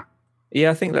around. Yeah,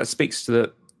 I think that speaks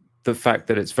to the fact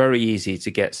that it's very easy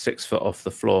to get 6 foot off the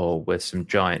floor with some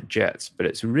giant jets, but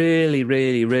it's really,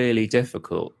 really, really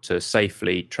difficult to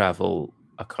safely travel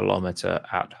a kilometer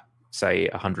at, say,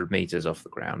 100 meters off the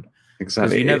ground.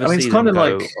 Exactly. You never see them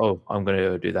go, I'm going to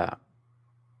go do that.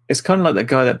 It's kind of like the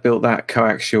guy that built that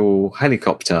coaxial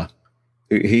helicopter.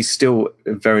 He's still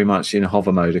very much in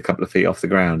hover mode a couple of feet off the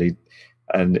ground.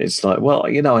 And it's like, well,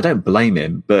 I don't blame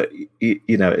him, but,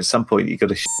 at some point you've got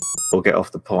to or get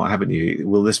off the pot, haven't you?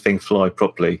 Will this thing fly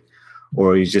properly,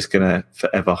 or are you just going to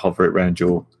forever hover it around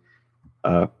your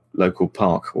local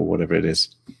park or whatever it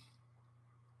is.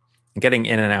 Getting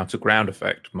in and out of ground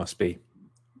effect must be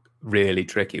really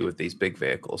tricky with these big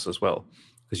vehicles as well,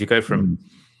 because you go from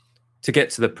to get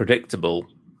to the predictable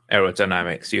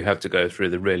aerodynamics, you have to go through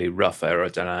the really rough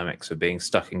aerodynamics of being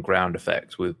stuck in ground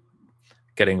effect with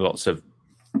getting lots of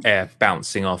air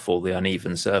bouncing off all the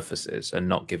uneven surfaces and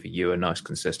not giving you a nice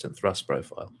consistent thrust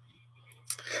profile.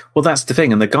 Well, that's the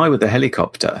thing. And the guy with the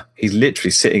helicopter, he's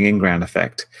literally sitting in ground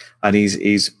effect and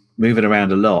he's moving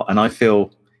around a lot. And I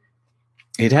feel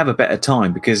he'd have a better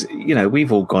time because, you know,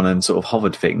 we've all gone and sort of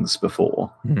hovered things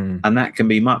before, and that can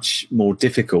be much more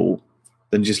difficult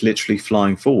than just literally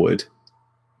flying forward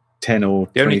 10 or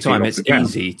 20 The only time feet it's off the ground.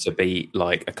 easy to be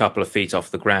like a couple of feet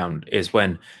off the ground is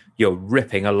when you're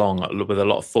ripping along with a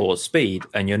lot of forward speed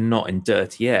and you're not in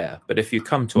dirty air. But if you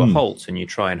come to a halt and you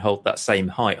try and hold that same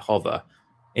height hover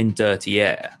in dirty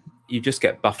air, you just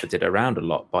get buffeted around a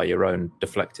lot by your own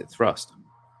deflected thrust.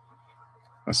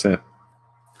 That's it.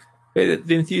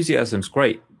 The enthusiasm's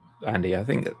great, Andy. I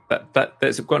think that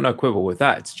there's got no quibble with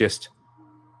that. It's just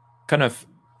kind of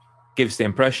gives the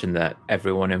impression that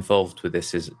everyone involved with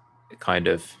this is kind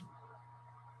of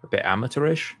a bit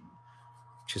amateurish,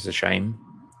 which is a shame.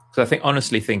 Because I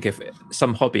honestly think if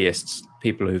some hobbyists,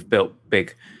 people who've built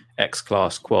big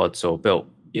X-class quads or built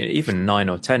even 9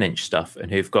 or 10-inch stuff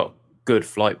and who've got good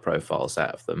flight profiles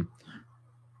out of them,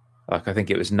 like I think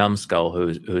it was Numskull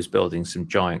who was building some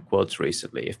giant quads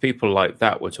recently. If people like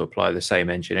that were to apply the same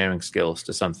engineering skills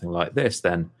to something like this,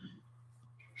 then,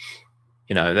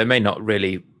 you know, they may not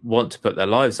really want to put their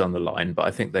lives on the line, but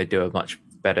I think they do a much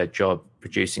better job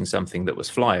producing something that was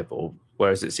flyable.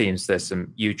 Whereas it seems there's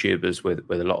some YouTubers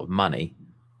with a lot of money,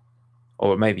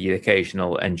 or maybe the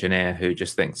occasional engineer who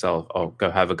just thinks, I'll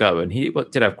go have a go. And he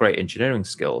did have great engineering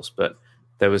skills, but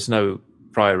there was no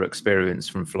prior experience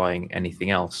from flying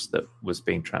anything else that was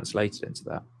being translated into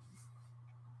that.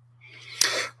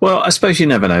 Well, I suppose you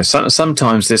never know.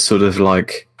 Sometimes this sort of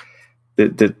like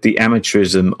the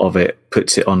amateurism of it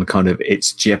puts it on kind of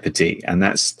its jeopardy, and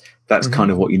that's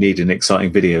kind of what you need in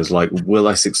exciting videos. Like, will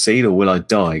I succeed or will I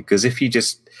die? Because if you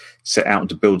just set out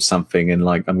to build something and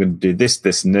like, I'm going to do this,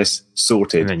 this, and this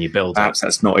sorted, And then you build perhaps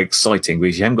that's not exciting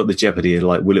because you haven't got the jeopardy of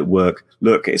like, will it work?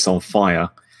 Look, it's on fire.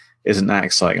 Isn't that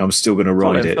exciting? I'm still going to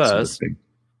ride it. Sort of thing.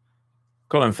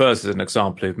 Colin Furze is an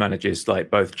example who manages like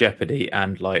both jeopardy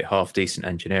and like half decent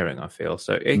engineering, I feel.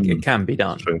 So it can be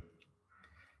done. True.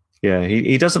 Yeah,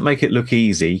 he doesn't make it look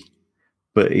easy,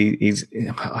 but he's.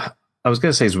 I was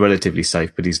going to say he's relatively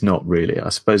safe, but he's not really. I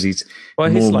suppose he's more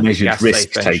like measured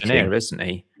risk engineer, taking, isn't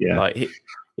he? Yeah. Like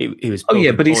he was. Oh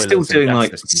yeah, but he's still boilers and doing gas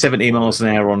like systems 70 miles an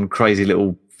hour on crazy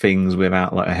little things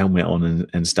without like a helmet on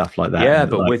and stuff like that. Yeah,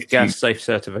 and, but like, with gas safe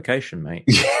certification, mate.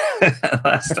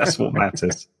 that's what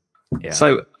matters. Yeah.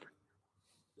 So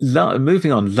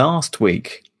moving on, last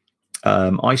week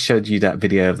I showed you that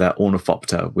video of that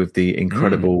ornithopter with the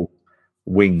incredible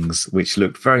wings, which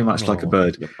looked very much like a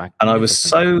bird. And I was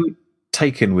so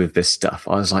taken with this stuff.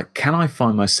 I was like, can I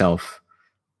find myself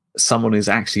someone who's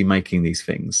actually making these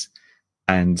things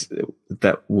and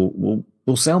that will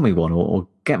sell me one or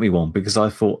get me one? Because I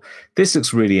thought this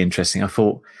looks really interesting. I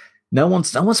thought no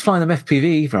one's flying them FPV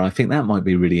either. I think that might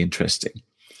be really interesting.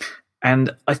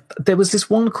 And there was this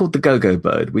one called the Go-Go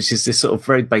Bird, which is this sort of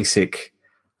very basic,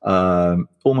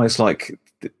 almost like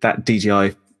that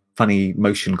DJI funny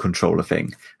motion controller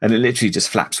thing. And it literally just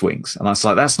flaps wings. And I was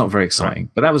like, that's not very exciting.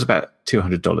 But that was about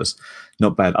 $200.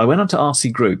 Not bad. I went on to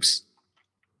RC Groups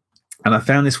and I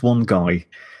found this one guy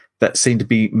that seemed to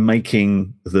be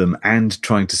making them and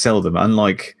trying to sell them,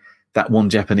 unlike that one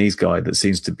Japanese guy that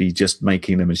seems to be just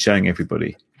making them and showing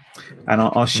everybody. And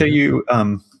I'll show you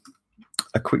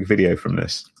a quick video from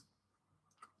this,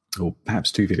 or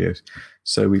perhaps two videos.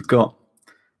 So we've got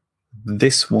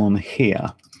this one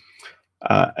here.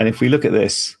 And if we look at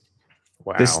this,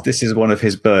 wow. this is one of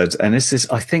his birds. And this is,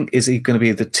 I think, is he going to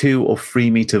be the 2 or 3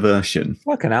 meter version?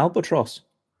 Like an albatross.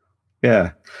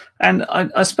 Yeah. And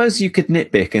I suppose you could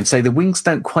nitpick and say the wings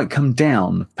don't quite come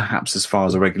down, perhaps as far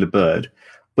as a regular bird,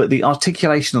 but the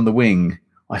articulation on the wing,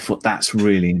 I thought that's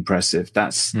really impressive.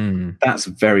 That's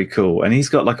very cool. And he's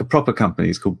got like a proper company.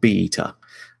 It's called Bee Eater.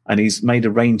 And he's made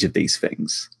a range of these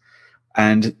things.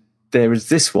 And there is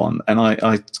this one. And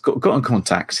I got in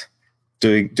contact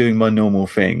doing my normal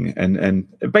thing and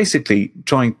basically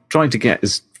trying to get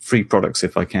as free products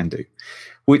if I can do,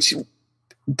 which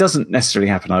doesn't necessarily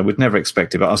happen. I would never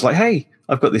expect it, but I was like, hey,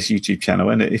 I've got this YouTube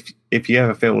channel, and if you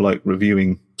ever feel like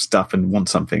reviewing stuff and want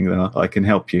something, then I can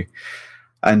help you.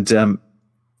 And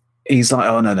he's like,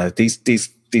 oh no,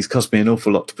 these cost me an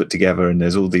awful lot to put together, and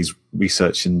there's all these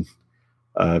research and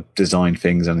design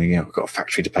things, and I've got a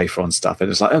factory to pay for and stuff. And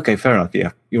it's like, okay, fair enough.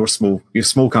 Yeah, you're a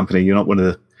small company. You're not one of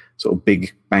the sort of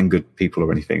big Banggood people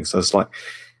or anything. So it's like,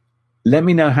 let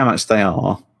me know how much they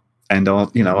are, and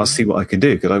I'll see what I can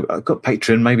do, because I've got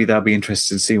Patreon. Maybe they'll be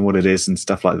interested in seeing what it is and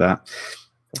stuff like that.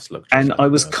 And I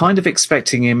was kind of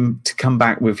expecting him to come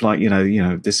back with like,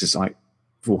 this is like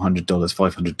 $400,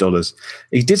 $500.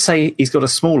 He did say he's got a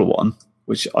smaller one,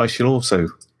 which I shall also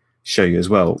show you as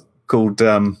well, called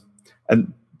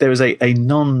and there is a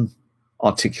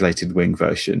non-articulated wing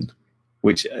version,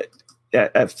 which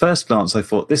at first glance I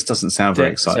thought, this doesn't sound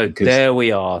very exciting. So dare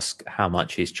we ask how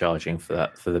much he's charging for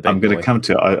that, for the big I'm going to come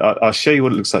to it. I'll show you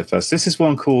what it looks like first. This is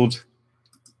one called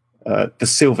the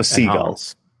Silver Seagull.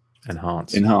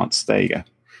 Enhanced. There you go.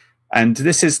 And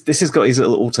this has got his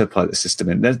little autopilot system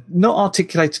in. There's not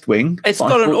articulated wing. It's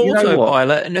got an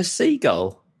autopilot and a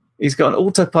seagull. He's got an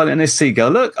autopilot and a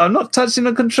seagull. Look, I'm not touching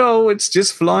the control. It's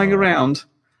just flying around.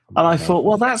 And I thought,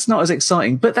 well, that's not as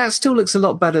exciting, but that still looks a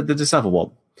lot better than this other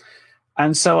one.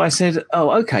 And so I said,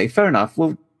 oh, okay, fair enough.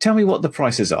 Well, tell me what the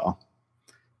prices are.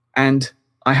 And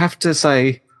I have to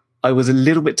say, I was a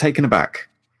little bit taken aback,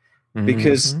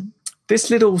 because this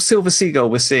little Silver Seagull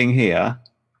we're seeing here,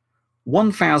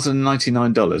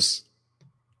 $1,099.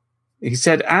 He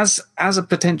said, as a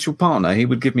potential partner, he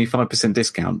would give me 5%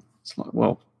 discount. It's like,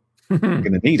 well, I'm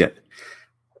going to need it.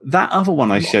 That other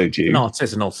one I showed you. An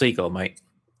artisanal seagull, mate.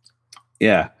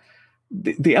 Yeah.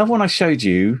 The other one I showed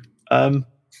you, the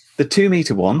 2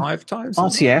 meter one, 5 times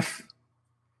RTF,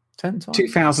 10 times,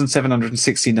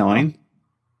 2,769.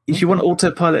 If you want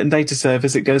autopilot and data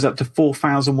service, it goes up to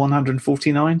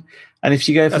 4,149. And if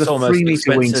you go for the 3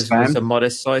 meter wingspan, it's a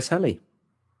modest size heli.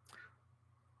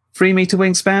 3 meter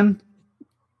wingspan,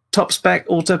 top spec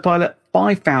autopilot,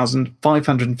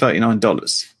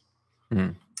 $5,539.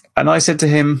 And I said to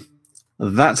him,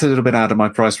 that's a little bit out of my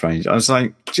price range. I was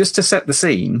like, just to set the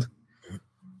scene,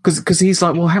 because he's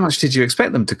like, well, how much did you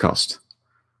expect them to cost?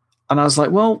 And I was like,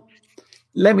 well,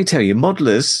 let me tell you,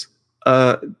 modelers,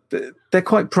 they're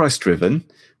quite price driven,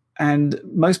 and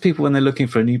most people, when they're looking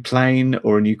for a new plane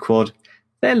or a new quad,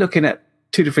 they're looking at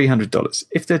 $200 to $300.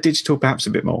 If they're digital, perhaps a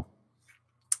bit more,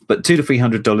 but $200 to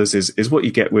 $300 is what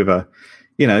you get with a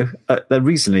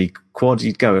reasonably quad.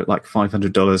 You'd go at like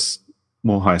 $500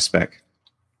 more higher spec.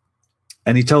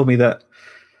 And he told me that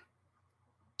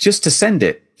just to send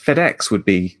it, FedEx would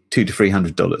be $200 to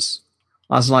 $300.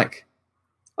 I was like,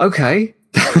 okay,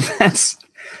 that's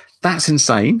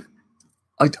insane.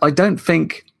 I don't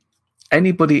think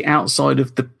anybody outside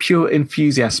of the pure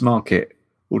enthusiast market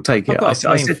will take it. I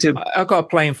said to him, I got a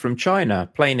plane from China,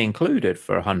 plane included,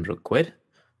 for £100.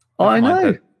 I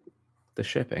know the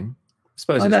shipping. I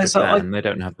suppose it's Japan. They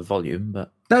don't have the volume,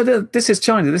 but no, this is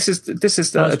China. This is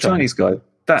a Chinese guy.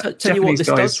 That tell you what, this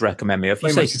does recommend me. If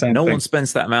you say no one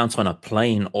spends that amount on a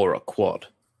plane or a quad,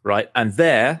 right? And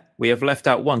there we have left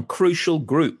out one crucial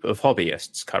group of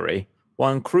hobbyists, Curry.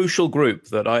 One crucial group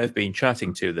that I have been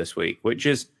chatting to this week, which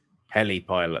is heli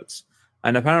pilots.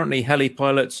 And apparently heli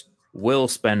pilots will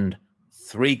spend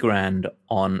 $3,000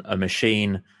 on a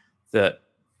machine that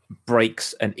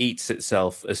breaks and eats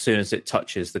itself as soon as it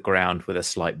touches the ground with a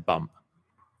slight bump.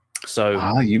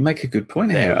 So you make a good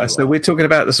point here. So we're talking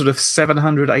about the sort of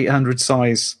 700, 800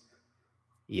 size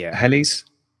helis?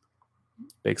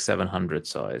 Big 700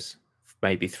 size.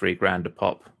 Maybe $3,000 a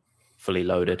pop, fully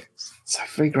loaded. So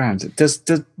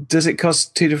 $3,000. Does it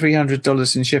cost $200 to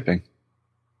 $300 in shipping?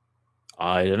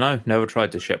 I don't know. Never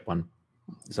tried to ship one.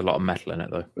 There's a lot of metal in it,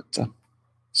 though. But,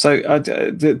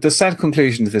 the sad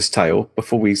conclusion of this tale,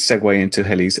 before we segue into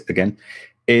helis again,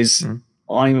 is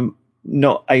I'm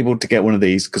not able to get one of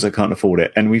these because I can't afford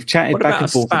it. And we've chatted back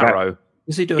and forth about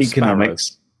Does he do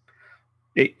economics.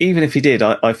 Even if he did,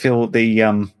 I feel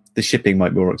the shipping might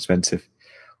be more expensive.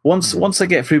 Once I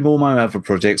get through all my other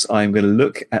projects, I'm going to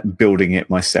look at building it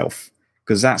myself,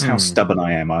 because that's how stubborn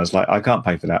I am. I was like, I can't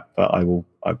pay for that, but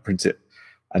I print it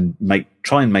and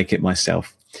try and make it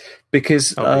myself.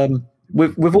 Because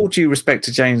with all due respect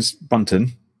to James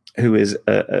Bunton, who is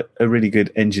a really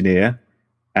good engineer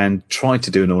and tried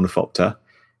to do an ornithopter,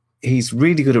 he's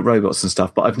really good at robots and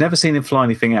stuff, but I've never seen him fly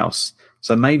anything else.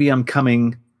 So maybe I'm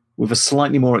coming with a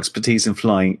slightly more expertise in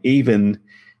flying, even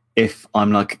if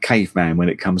I'm like a caveman when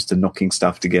it comes to knocking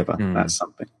stuff together. That's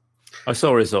something. I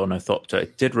saw his ornithopter.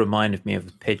 It did remind me of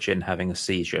a pigeon having a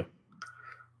seizure.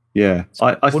 Yeah.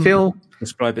 So I feel...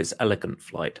 Describe its elegant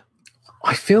flight.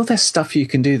 I feel there's stuff you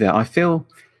can do there. I feel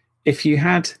if you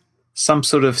had some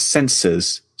sort of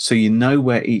sensors so you know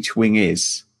where each wing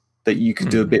is, that you could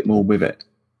do a bit more with it.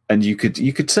 And you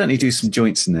could certainly do some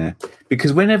joints in there.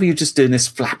 Because whenever you're just doing this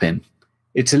flapping,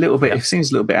 it's a little bit. It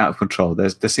seems a little bit out of control. There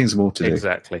seems more to do.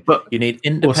 Exactly. But you need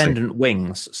independent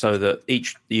wings so that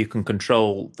you can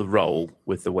control the roll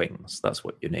with the wings. That's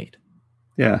what you need.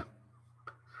 Yeah,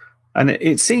 and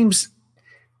it seems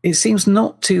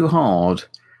not too hard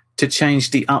to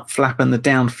change the up flap and the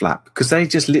down flap, because they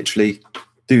just literally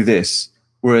do this.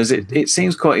 Whereas it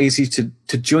seems quite easy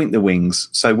to joint the wings.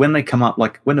 So when they come up,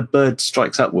 like when a bird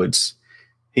strikes upwards,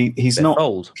 he's not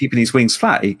keeping his wings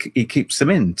flat. He keeps them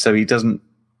in, so he doesn't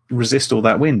resist all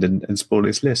that wind and spoil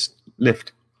his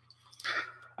lift.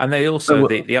 And they also,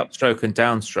 the upstroke and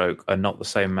downstroke are not the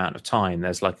same amount of time.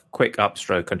 There's like a quick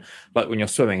upstroke and like when you're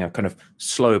swimming, a kind of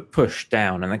slow push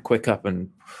down and then quick up.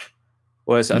 And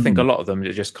whereas I think a lot of them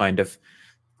are just kind of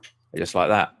just like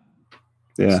that.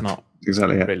 Yeah, it's not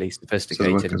exactly really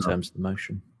sophisticated in terms of the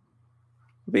motion.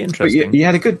 It'd be interesting. But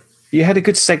you had a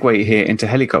good segue here into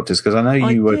helicopters, because I know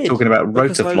you were talking about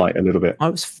rotor flight a little bit. I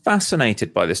was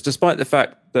fascinated by this, despite the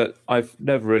fact that I've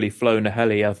never really flown a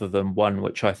heli other than one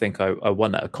which I think I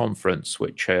won at a conference,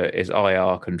 which is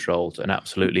IR controlled and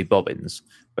absolutely bobbins,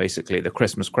 basically the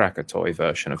Christmas cracker toy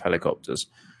version of helicopters.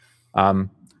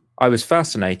 I was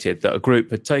fascinated that a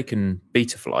group had taken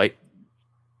Betaflight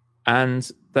and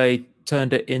they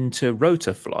turned it into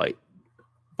rotor flight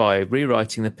by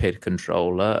rewriting the PID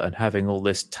controller and having all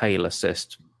this tail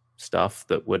assist stuff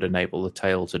that would enable the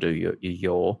tail to do your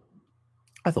yaw.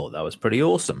 I thought that was pretty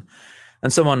awesome.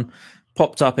 And someone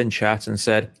popped up in chat and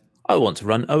said, I want to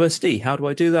run OSD. How do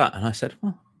I do that? And I said,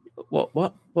 well,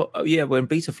 what? Oh, yeah, we're in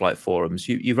Betaflight forums.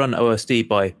 You run OSD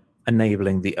by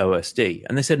enabling the OSD.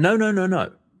 And they said,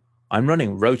 no. I'm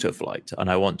running Rotorflight and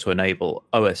I want to enable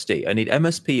OSD. I need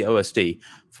MSP OSD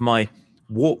for my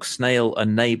walk snail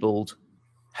enabled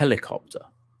helicopter.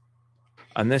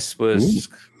 And this was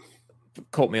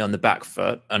caught me on the back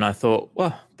foot, and I thought,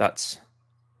 well, that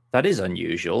is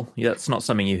unusual. That's not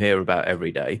something you hear about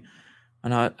every day.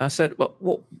 And I said,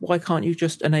 well, why can't you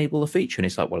just enable a feature? And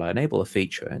he's like, well, I enable a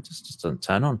feature, and it just doesn't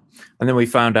turn on. And then we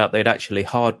found out they'd actually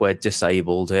hardware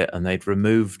disabled it, and they'd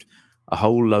removed a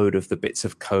whole load of the bits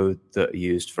of code that are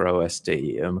used for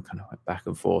OSD. And we kind of went back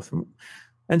and forth and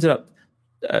ended up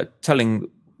telling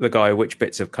the guy which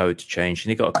bits of code to change. And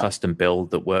he got a custom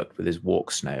build that worked with his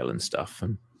walk snail and stuff.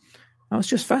 And I was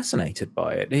just fascinated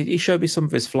by it. He showed me some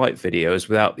of his flight videos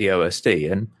without the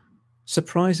OSD, and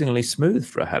surprisingly smooth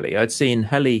for a heli. I'd seen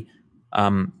heli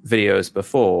videos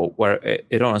before where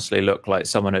it honestly looked like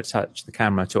someone had attached the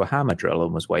camera to a hammer drill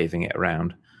and was waving it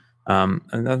around. And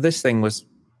this thing was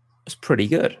pretty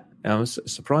good. It was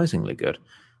surprisingly good.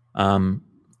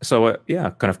 So I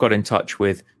kind of got in touch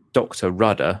with Dr.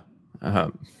 Rudder,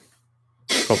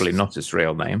 probably not his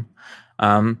real name,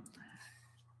 and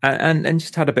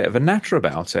just had a bit of a natter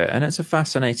about it. And it's a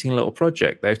fascinating little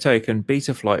project. They've taken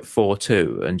Betaflight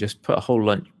 4.2 and just put a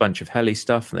whole bunch of heli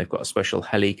stuff, and they've got a special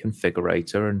heli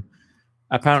configurator. And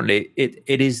apparently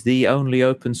it is the only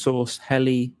open source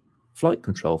heli flight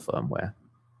control firmware,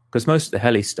 because most of the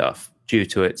heli stuff, due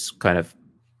to its kind of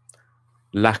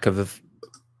lack of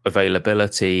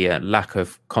availability and lack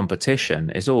of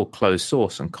competition, is all closed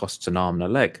source and costs an arm and a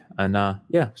leg. And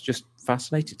it's just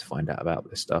fascinated to find out about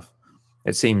this stuff.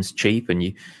 It seems cheap, and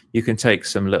you can take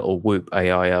some little Whoop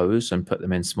AIOs and put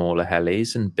them in smaller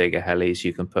helis, and bigger helis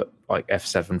you can put like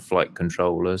F7 flight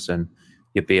controllers and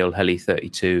your Beal Heli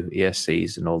 32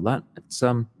 ESCs and all that. It's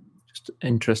just an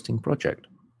interesting project.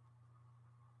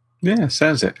 Yeah,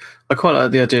 sounds it. I quite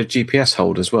like the idea of GPS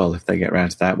hold as well, if they get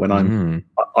around to that. When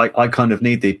I kind of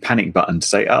need the panic button to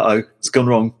say, it's gone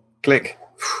wrong, click.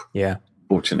 Yeah.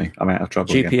 Fortunately, I'm out of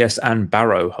trouble. GPS and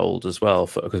barrow hold as well,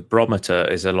 because barometer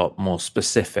is a lot more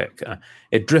specific.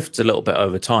 It drifts a little bit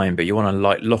over time, but you want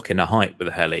to lock in a height with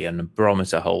a heli, and the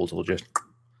barometer hold will just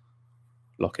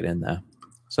lock it in there.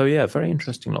 So yeah, very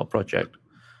interesting little project.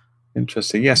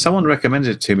 Interesting. Yeah, someone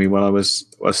recommended it to me when I was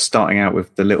starting out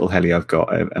with the little heli I've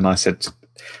got, and I said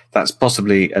that's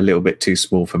possibly a little bit too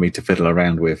small for me to fiddle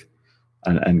around with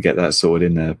and get that sorted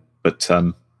in there. But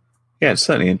yeah, it's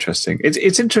certainly interesting.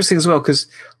 It's interesting as well, because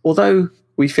although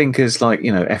we think as like,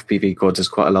 FPV quads is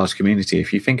quite a large community,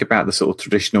 if you think about the sort of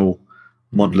traditional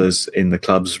modelers in the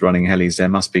clubs running helis, there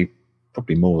must be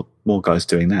probably more guys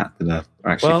doing that than are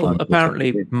actually. Well,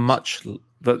 apparently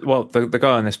the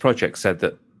guy on this project said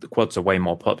that the quads are way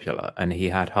more popular, and he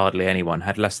had hardly anyone,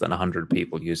 had less than 100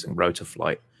 people using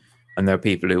Rotorflight. And there are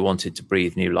people who wanted to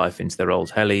breathe new life into their old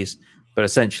helis, but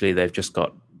essentially they've just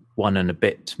got one and a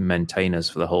bit maintainers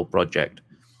for the whole project.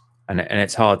 And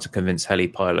it's hard to convince heli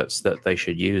pilots that they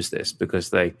should use this,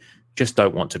 because they just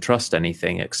don't want to trust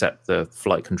anything except the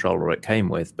flight controller it came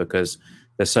with, because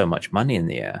there's so much money in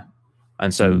the air.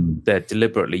 And so they're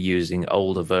deliberately using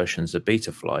older versions of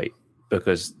Betaflight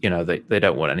because they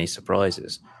don't want any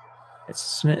surprises.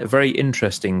 It's a very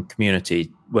interesting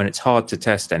community when it's hard to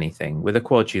test anything. With a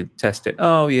quad, you test it.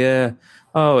 Oh yeah,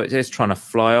 it's trying to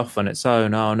fly off on its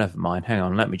own. Oh, never mind. Hang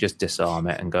on, let me just disarm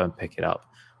it and go and pick it up.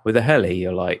 With a heli,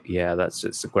 you're like, yeah,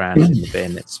 it's a grand in the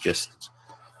bin. It's just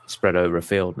spread over a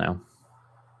field now.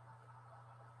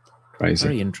 Crazy.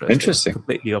 Very interesting.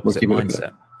 Completely opposite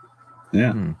mindset.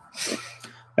 Yeah.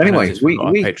 Anyway, we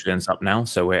Patreon's up now,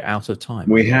 so we're out of time.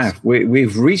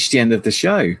 We've reached the end of the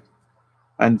show,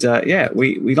 and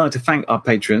we'd like to thank our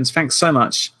patrons. Thanks so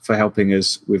much for helping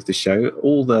us with the show.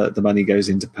 All the money goes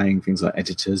into paying things like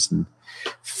editors and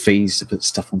fees to put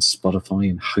stuff on Spotify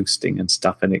and hosting and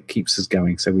stuff, and it keeps us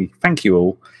going. So we thank you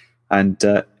all,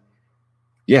 and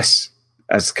yes,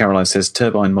 as Caroline says,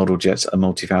 turbine model jets are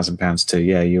multi-1,000 too.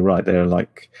 Yeah, you're right. They're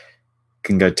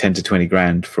can go 10 to 20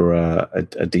 grand for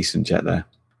a decent jet there.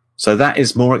 So that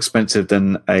is more expensive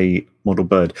than a model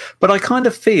bird. But I kind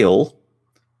of feel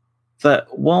that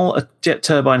while a jet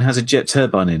turbine has a jet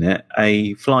turbine in it,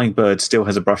 a flying bird still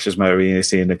has a brushless motor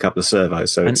ESC and a couple of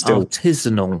servos. So it's still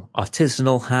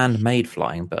artisanal handmade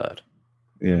flying bird.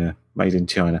 Yeah, made in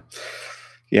China.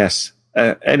 Yes.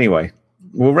 Anyway,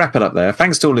 we'll wrap it up there.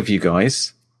 Thanks to all of you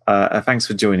guys. Thanks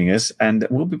for joining us. And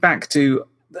we'll be back to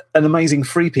an amazing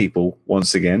Free People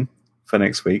once again for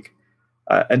next week.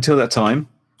 Until that time,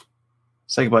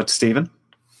 say goodbye to Stephen.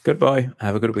 Goodbye.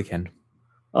 Have a good weekend.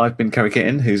 I've been Kerry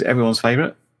Kitten, who's everyone's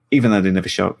favourite, even though they never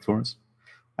show up for us.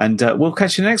 And we'll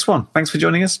catch you in the next one. Thanks for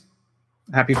joining us.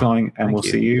 Happy flying, and we'll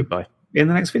see you in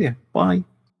the next video. Bye.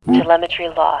 Telemetry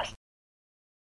lost.